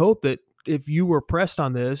 but I hope that if you were pressed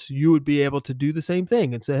on this, you would be able to do the same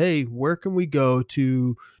thing and say, hey, where can we go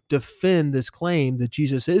to defend this claim that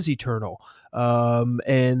Jesus is eternal,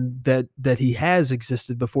 and that he has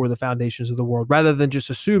existed before the foundations of the world, rather than just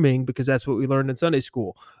assuming, because that's what we learned in Sunday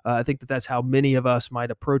school. I think that that's how many of us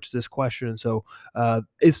might approach this question. And so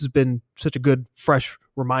this has been such a good, fresh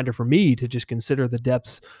reminder for me to just consider the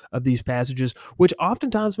depths of these passages, which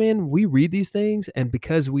oftentimes, man, we read these things, and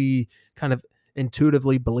because we kind of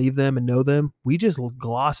intuitively believe them and know them, we just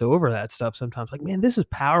gloss over that stuff sometimes. Like, man, this is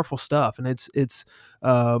powerful stuff, and it's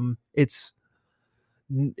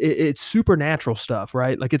supernatural stuff,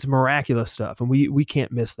 right? Like, it's miraculous stuff, and we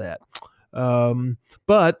can't miss that.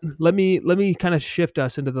 But let me kind of shift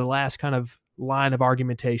us into the last kind of line of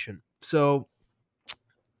argumentation. So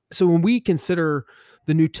when we consider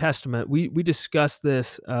the New Testament, we discussed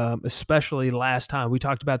this, especially last time. We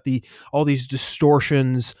talked about all these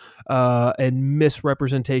distortions and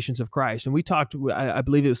misrepresentations of Christ, and we talked. I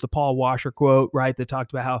believe it was the Paul Washer quote, right, that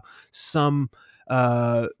talked about how some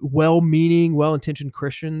well-meaning, well-intentioned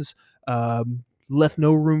Christians left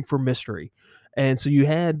no room for mystery. And so you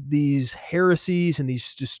had these heresies and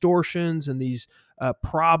these distortions and these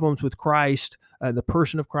problems with Christ, the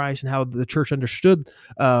person of Christ, and how the church understood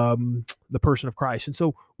the person of Christ. And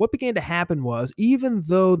so what began to happen was, even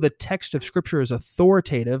though the text of Scripture is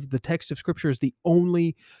authoritative, the text of Scripture is the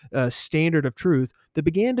only standard of truth, there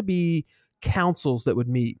began to be councils that would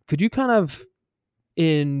meet. Could you kind of,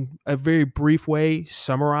 in a very brief way,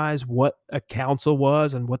 summarize what a council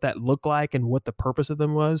was and what that looked like and what the purpose of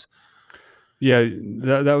them was? Yeah,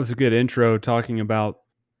 that was a good intro, talking about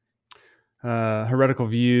heretical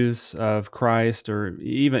views of Christ, or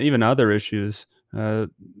even other issues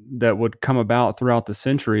that would come about throughout the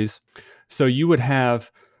centuries. So you would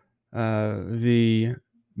have the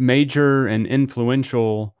major and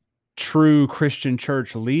influential true Christian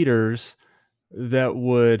church leaders that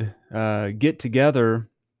would get together,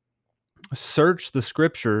 search the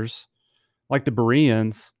scriptures like the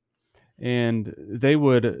Bereans, and they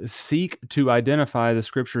would seek to identify the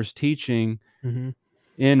scripture's teaching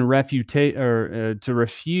in to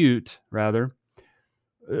refute rather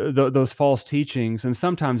those false teachings, and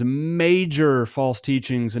sometimes major false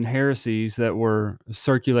teachings and heresies that were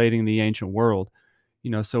circulating the ancient world.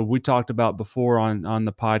 So we talked about before on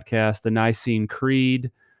the podcast the Nicene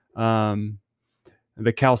Creed, the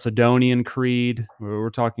Chalcedonian Creed.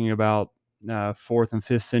 We're talking about 4th and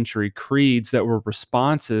 5th century creeds that were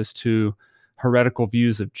responses to heretical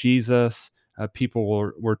views of Jesus.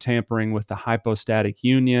 People were tampering with the hypostatic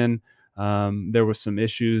union. There was some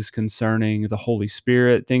issues concerning the Holy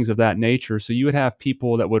Spirit, things of that nature. So you would have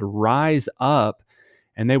people that would rise up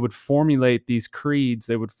and they would formulate these creeds,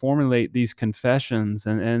 they would formulate these confessions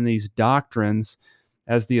and these doctrines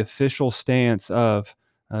as the official stance of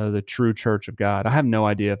the true Church of God. I have no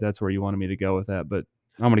idea if that's where you wanted me to go with that, but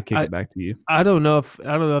I'm going to kick it back to you. I don't know if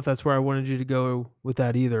that's where I wanted you to go with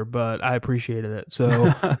that either, but I appreciated it.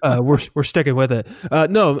 So we're sticking with it.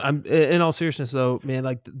 No, I'm, in all seriousness though, man,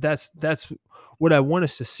 like that's what I want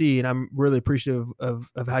us to see, and I'm really appreciative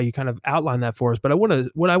of how you kind of outline that for us. But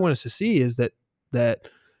what I want us to see is that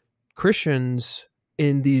Christians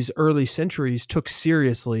in these early centuries took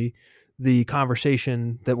seriously the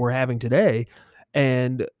conversation that we're having today,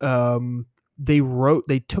 and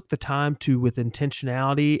they took the time to, with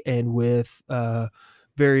intentionality and with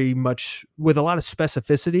very much with a lot of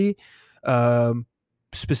specificity,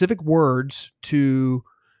 specific words to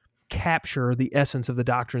capture the essence of the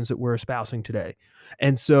doctrines that we're espousing today.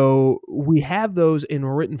 And so we have those in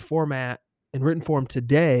written form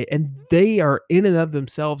today, and they are in and of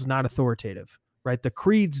themselves not authoritative, right? The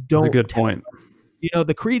creeds don't. That's a good point.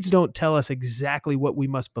 The creeds don't tell us exactly what we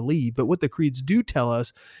must believe, but what the creeds do tell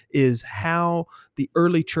us is how the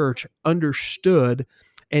early church understood.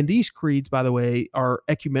 And these creeds, by the way, are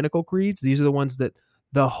ecumenical creeds. These are the ones that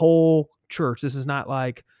the whole church, this is not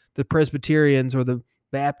like the Presbyterians or the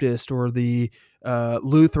Baptist or the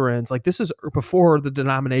Lutherans. Like, this is before the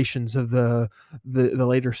denominations of the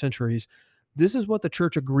later centuries. This is what the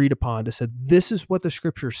church agreed upon to say, this is what the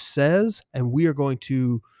scripture says, and we are going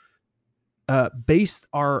to base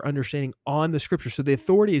our understanding on the scripture. So the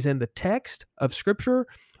authority is in the text of scripture,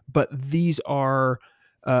 but these are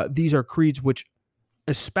creeds which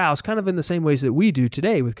espouse, kind of in the same ways that we do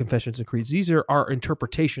today with confessions and creeds. These are our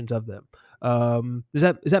interpretations of them. Does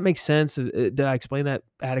that make sense? Did I explain that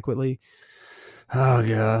adequately? Oh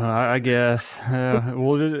yeah, I guess.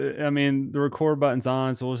 The record button's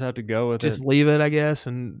on, so we'll just have to go with it. Just leave it, I guess,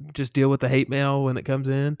 and just deal with the hate mail when it comes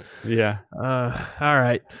in. Yeah. All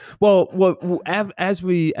right. Well, as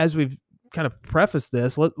we've kind of prefaced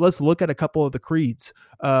this, let's look at a couple of the creeds.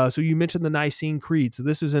 So you mentioned the Nicene Creed. So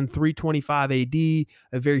this was in 325 AD, a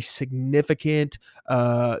very significant,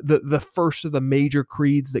 the first of the major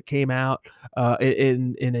creeds that came out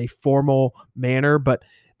in a formal manner. But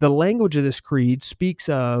the language of this creed speaks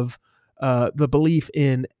of the belief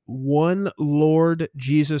in one Lord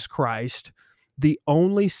Jesus Christ, the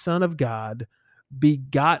only Son of God,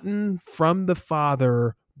 begotten from the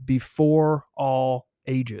Father before all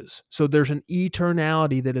ages. So there's an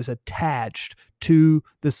eternality that is attached to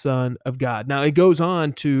the Son of God. Now, it goes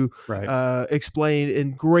on to explain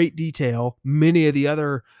in great detail many of the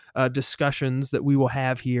other discussions that we will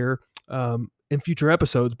have here in future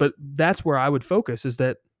episodes, but that's where I would focus, is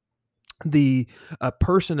that the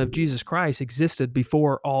person of Jesus Christ existed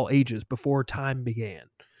before all ages, before time began.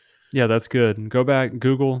 Yeah, that's good. Go back,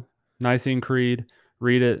 Google Nicene Creed,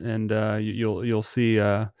 read it, and you'll see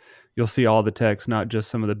all the text, not just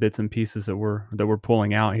some of the bits and pieces that we're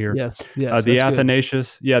pulling out here. Yes, yes, The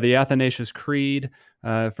that's good. Athanasius Creed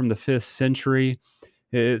from the 5th century.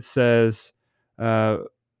 It says, "But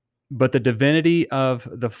the divinity of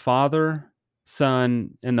the Father,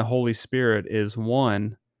 Son, and the Holy Spirit is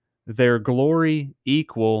one. Their glory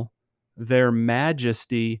equal, their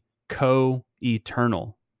majesty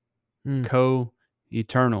co-eternal." Mm.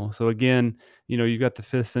 Co-eternal. So again, you've got the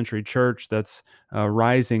 5th century church that's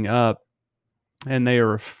rising up, and they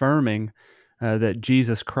are affirming that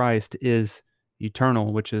Jesus Christ is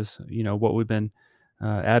eternal, which is what we've been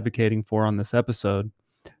advocating for on this episode.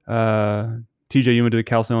 TJ, you want to do the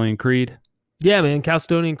Chalcedonian Creed? Yeah, man.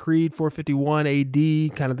 Chalcedonian Creed, 451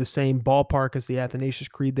 AD, kind of the same ballpark as the Athanasius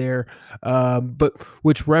Creed there, but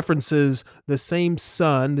which references the same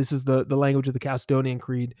Son. This is the language of the Chalcedonian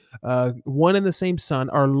Creed. One and the same Son,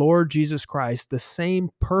 our Lord Jesus Christ, the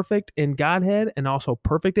same perfect in Godhead and also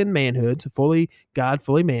perfect in manhood, so fully God,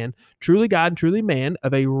 fully man, truly God and truly man,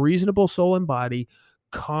 of a reasonable soul and body,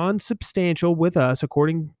 consubstantial with us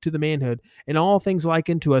according to the manhood, and all things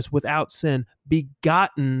likened to us without sin,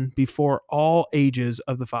 begotten before all ages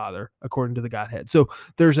of the Father according to the Godhead. So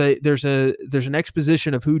there's an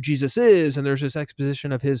exposition of who Jesus is, and there's this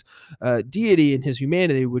exposition of his deity and his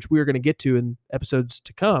humanity, which we're going to get to in episodes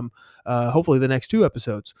to come, hopefully the next 2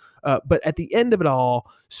 episodes. But at the end of it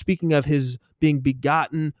all, speaking of his being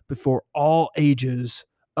begotten before all ages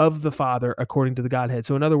of the Father according to the Godhead.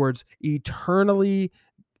 So in other words, eternally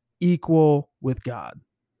equal with God.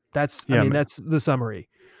 That's Yeah, man. that's the summary.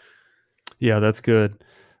 Yeah, that's good.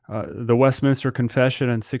 The Westminster Confession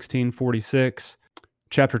in 1646,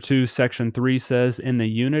 chapter 2, section 3 says, "In the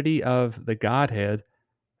unity of the Godhead,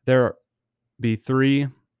 there be 3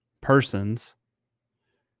 persons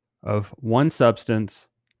of one substance,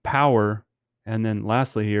 power," and then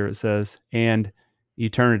lastly here it says, "and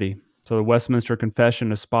eternity." So the Westminster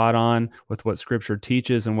Confession is spot on with what Scripture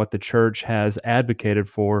teaches and what the church has advocated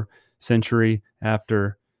for century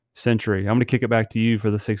after century. I'm going to kick it back to you for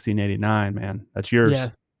the 1689, man. That's yours.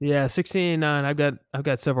 Yeah, 1689. I've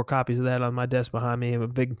got several copies of that on my desk behind me. I'm a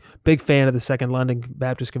big fan of the Second London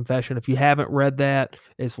Baptist Confession. If you haven't read that,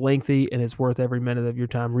 it's lengthy and it's worth every minute of your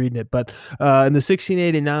time reading it. But in the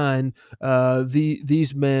 1689,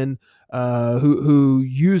 these men who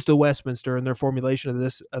used the Westminster in their formulation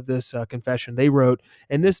of this confession, they wrote,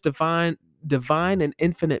 "In this divine and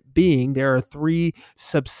infinite being, there are 3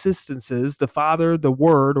 subsistences: the Father, the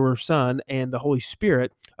Word or Son, and the Holy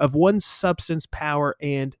Spirit, of one substance, power,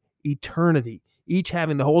 and eternity, each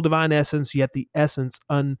having the whole divine essence, yet the essence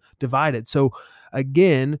undivided." So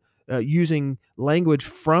again, using language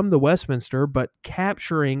from the Westminster, but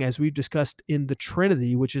capturing, as we've discussed, in the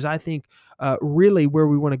Trinity, which is, I think, really where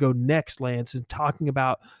we want to go next, Lance, and talking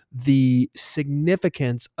about the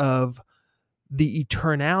significance of the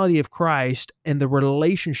eternality of Christ and the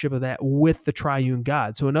relationship of that with the triune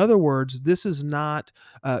God. So in other words, this is not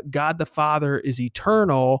God the Father is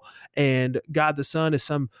eternal and God the Son is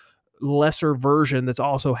some lesser version that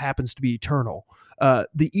also happens to be eternal.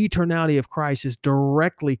 The eternality of Christ is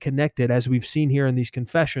directly connected, as we've seen here in these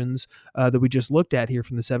confessions that we just looked at here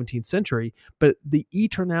from the 17th century. But the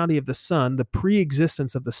eternality of the Son, the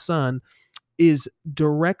pre-existence of the Son, is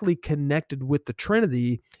directly connected with the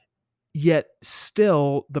Trinity, yet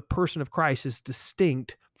still the person of Christ is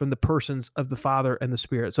distinct from the persons of the Father and the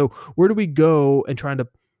Spirit. So where do we go in trying to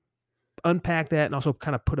unpack that and also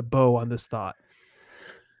kind of put a bow on this thought?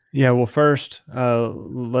 Yeah, well, first,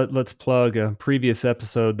 let's plug a previous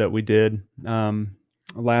episode that we did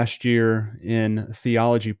last year in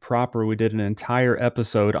Theology Proper. We did an entire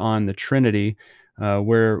episode on the Trinity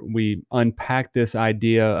where we unpacked this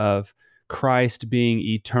idea of Christ being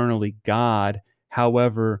eternally God,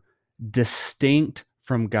 however, distinct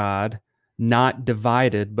from God, not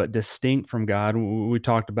divided, but distinct from God. We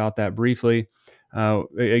talked about that briefly.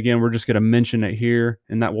 Again, we're just going to mention it here,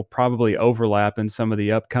 and that will probably overlap in some of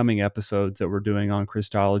the upcoming episodes that we're doing on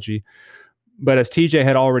Christology. But as TJ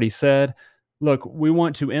had already said, look, we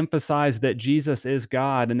want to emphasize that Jesus is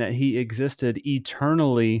God and that he existed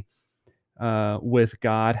eternally with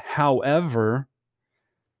God. However,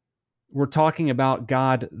 we're talking about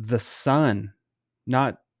God the Son,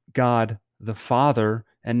 not God the Father,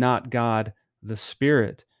 and not God the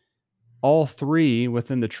Spirit. All 3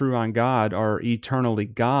 within the triune God are eternally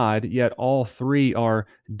God, yet all 3 are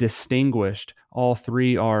distinguished. All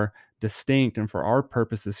 3 are distinct. And for our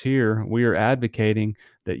purposes here, we are advocating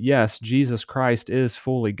that, yes, Jesus Christ is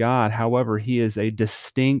fully God. However, he is a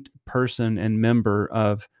distinct person and member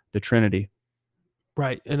of the Trinity.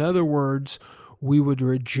 Right. In other words, we would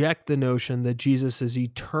reject the notion that Jesus is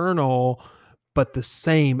eternal, but the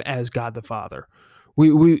same as God the Father.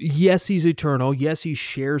 Yes, he's eternal. Yes, he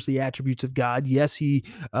shares the attributes of God. Yes, he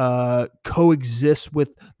coexists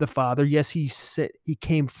with the Father. Yes, he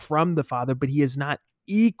came from the Father, but he is not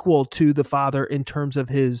equal to the Father in terms of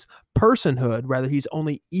his personhood. Rather, he's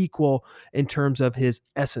only equal in terms of his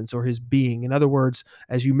essence or his being. In other words,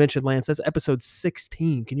 as you mentioned, Lance, that's episode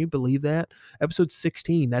 16. Can you believe that? Episode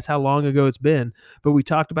 16. That's how long ago it's been. But we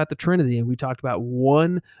talked about the Trinity, and we talked about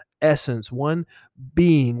one essence, one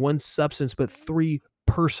being, one substance, but three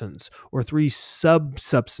persons or three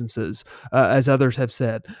substances, as others have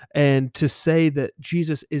said. And to say that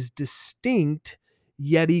Jesus is distinct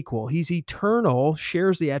yet equal, he's eternal,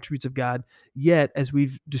 shares the attributes of God, yet, as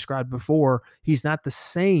we've described before, he's not the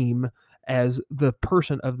same as the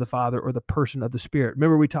person of the Father or the person of the Spirit.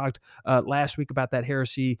 Remember, we talked last week about that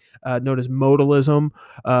heresy known as modalism,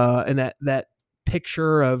 and that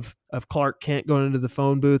picture of Clark Kent going into the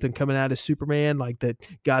phone booth and coming out as Superman, like that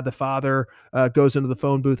God the Father goes into the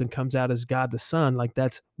phone booth and comes out as God the Son. Like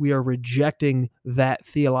we are rejecting that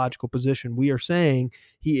theological position. We are saying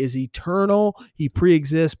he is eternal, he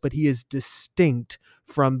pre-exists, but he is distinct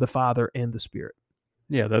from the Father and the Spirit.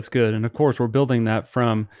 Yeah, that's good. And of course, we're building that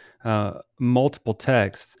from multiple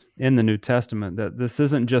texts in the New Testament, that this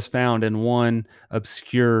isn't just found in one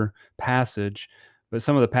obscure passage, but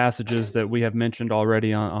some of the passages that we have mentioned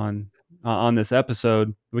already on this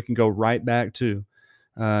episode, we can go right back to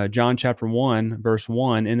John chapter 1, verse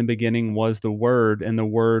 1. In the beginning was the Word, and the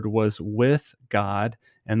Word was with God,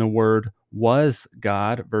 and the Word was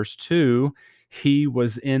God. Verse 2, he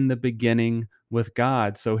was in the beginning with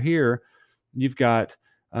God. So here you've got,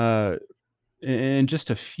 in just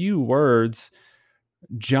a few words,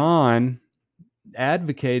 John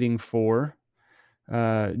advocating for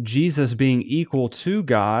Jesus being equal to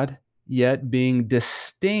God, yet being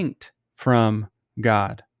distinct from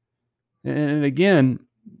God. And again,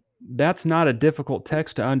 that's not a difficult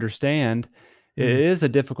text to understand. It is a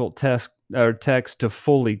difficult text to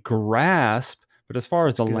fully grasp, but as far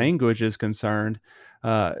as the language is concerned,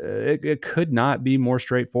 it could not be more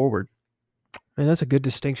straightforward. And that's a good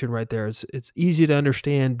distinction right there. It's easy to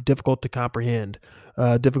understand, difficult to comprehend,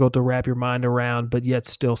 difficult to wrap your mind around, but yet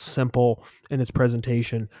still simple in its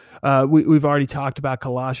presentation. We've already talked about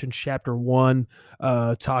Colossians chapter 1,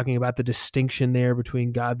 talking about the distinction there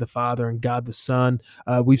between God the Father and God the Son.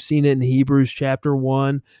 We've seen it in Hebrews chapter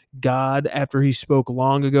 1. God, after he spoke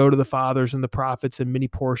long ago to the fathers and the prophets in many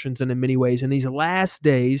portions and in many ways, in these last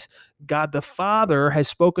days, God the Father has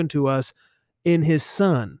spoken to us in his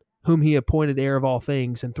Son, whom he appointed heir of all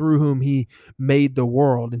things, and through whom he made the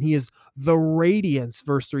world. And he is the radiance,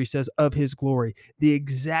 verse 3 says, of his glory, the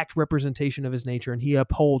exact representation of his nature, and he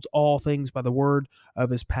upholds all things by the word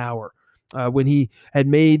of his power. When he had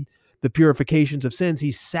made the purifications of sins,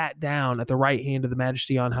 he sat down at the right hand of the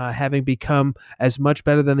Majesty on high, having become as much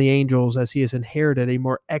better than the angels as he has inherited a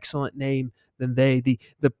more excellent name than they.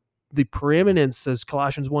 The preeminence, as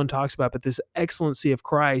Colossians 1 talks about, but this excellency of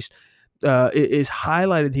Christ is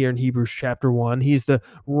highlighted here in Hebrews chapter 1. He's the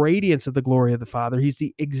radiance of the glory of the Father. He's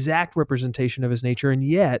the exact representation of his nature, and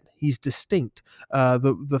yet he's distinct.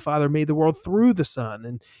 The Father made the world through the Son,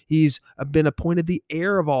 and he's been appointed the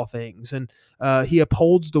heir of all things, and he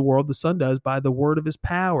upholds the world, the Son does, by the word of his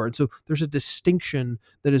power. And so there's a distinction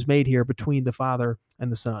that is made here between the Father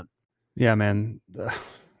and the Son. Yeah, man.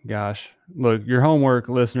 Gosh, look, your homework,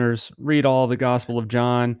 listeners, read all the Gospel of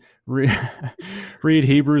John, read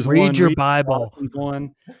Hebrews 1. Read your Bible.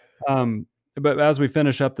 1. But as we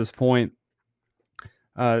finish up this point,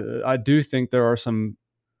 I do think there are some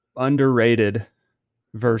underrated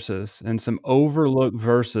verses and some overlooked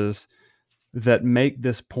verses that make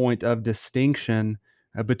this point of distinction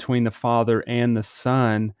between the Father and the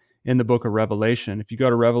Son in the book of Revelation. If you go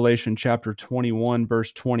to Revelation chapter 21,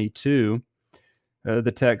 verse 22,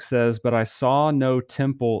 the text says, "But I saw no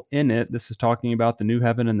temple in it." This is talking about the new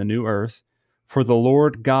heaven and the new earth. "For the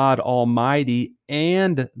Lord God Almighty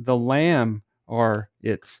and the Lamb are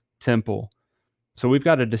its temple." So we've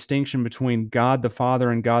got a distinction between God the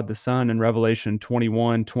Father and God the Son in Revelation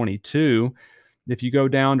 21, 22. If you go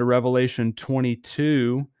down to Revelation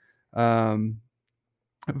 22,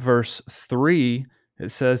 verse 3, it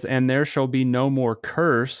says, "And there shall be no more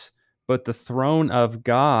curse, but the throne of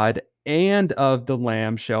God and of the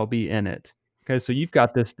Lamb shall be in it." Okay, so you've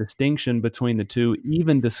got this distinction between the two,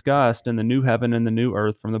 even discussed in the new heaven and the new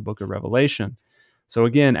earth from the book of Revelation. So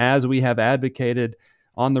again, as we have advocated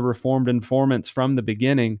on the Reformed Informants from the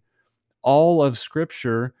beginning, all of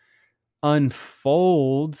Scripture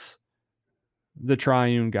unfolds the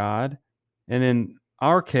triune God. And in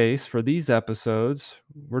our case, for these episodes,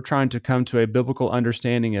 we're trying to come to a biblical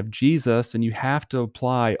understanding of Jesus, and you have to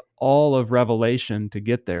apply all of Revelation to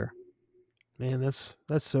get there. Man, that's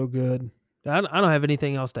so good. I don't have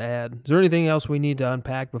anything else to add. Is there anything else we need to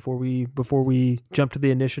unpack before we jump to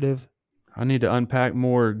the initiative? I need to unpack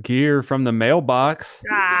more gear from the mailbox.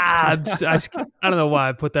 I don't know why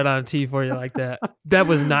I put that on a tee for you like that. That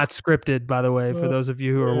was not scripted, by the way, for those of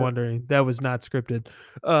you who are wondering. That was not scripted.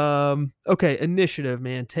 Okay, initiative,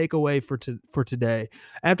 man. Takeaway for today.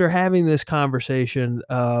 After having this conversation,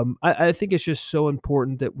 I think it's just so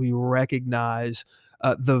important that we recognize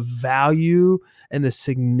the value and the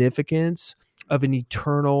significance of an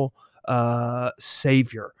eternal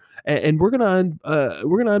Savior. And we're gonna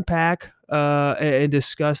unpack and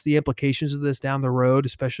discuss the implications of this down the road,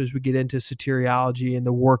 especially as we get into soteriology and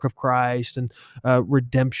the work of Christ and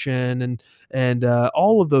redemption and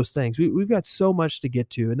all of those things. We've got so much to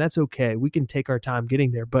get to, and that's okay. We can take our time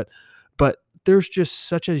getting there, but there's just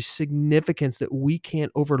such a significance that we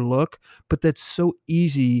can't overlook, but that's so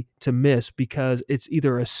easy to miss because it's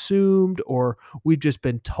either assumed or we've just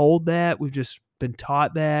been told that, we've just been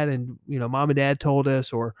taught that, and mom and dad told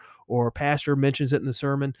us, or pastor mentions it in the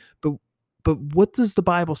sermon, but what does the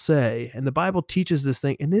Bible say? And the Bible teaches this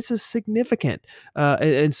thing, and this is significant.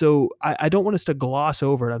 And so I don't want us to gloss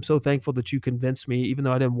over it. I'm so thankful that you convinced me, even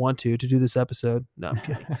though I didn't want to do this episode. No, I'm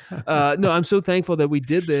kidding. No, I'm so thankful that we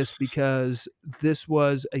did this because this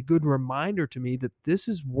was a good reminder to me that this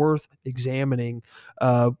is worth examining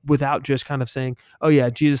without just kind of saying, oh yeah,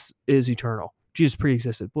 Jesus is eternal. Jesus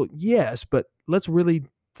pre-existed. Well, yes, but let's really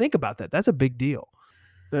think about that. That's a big deal.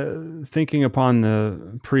 Thinking upon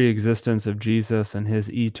the pre-existence of Jesus and his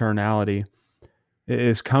eternality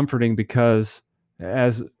is comforting because,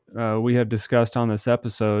 as we have discussed on this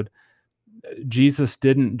episode, Jesus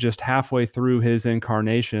didn't just halfway through his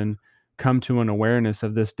incarnation come to an awareness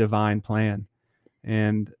of this divine plan.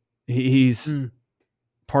 And he's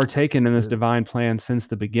partaken in this divine plan since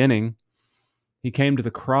the beginning. He came to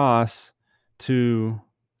the cross to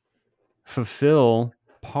fulfill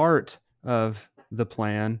part of the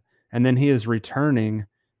plan, and then he is returning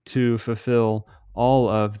to fulfill all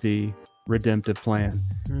of the redemptive plan.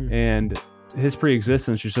 And his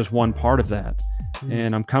pre-existence is just one part of that.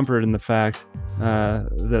 And I'm comforted in the fact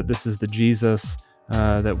that this is the Jesus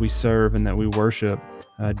that we serve and that we worship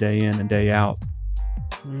day in and day out.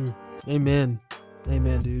 Amen,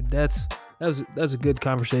 dude. That was a good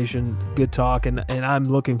conversation, good talk, and I'm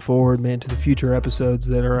looking forward, man, to the future episodes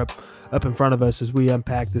that are up in front of us as we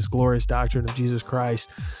unpack this glorious doctrine of Jesus Christ.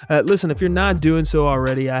 Listen, if you're not doing so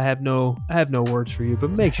already, I have no words for you, but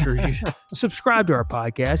make sure you subscribe to our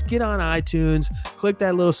podcast. Get on iTunes, click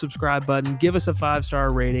that little subscribe button, give us a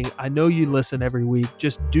 5-star rating. I know you listen every week.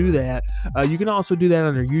 Just do that. You can also do that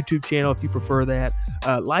on our YouTube channel if you prefer that.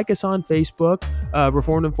 Like us on Facebook,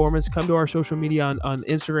 Reformed Informants. Come to our social media on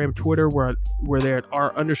Instagram, Twitter. We're there at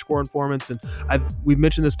 _informants. And we've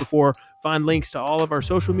mentioned this before. Find links to all of our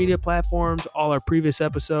social media platforms, all our previous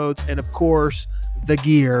episodes, and of course, the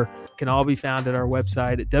gear can all be found at our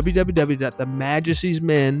website at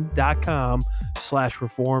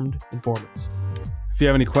www.themajesties.com/reformed informants. If you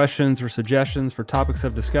have any questions or suggestions for topics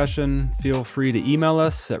of discussion, feel free to email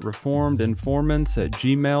us at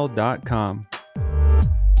reformedinformants@gmail.com.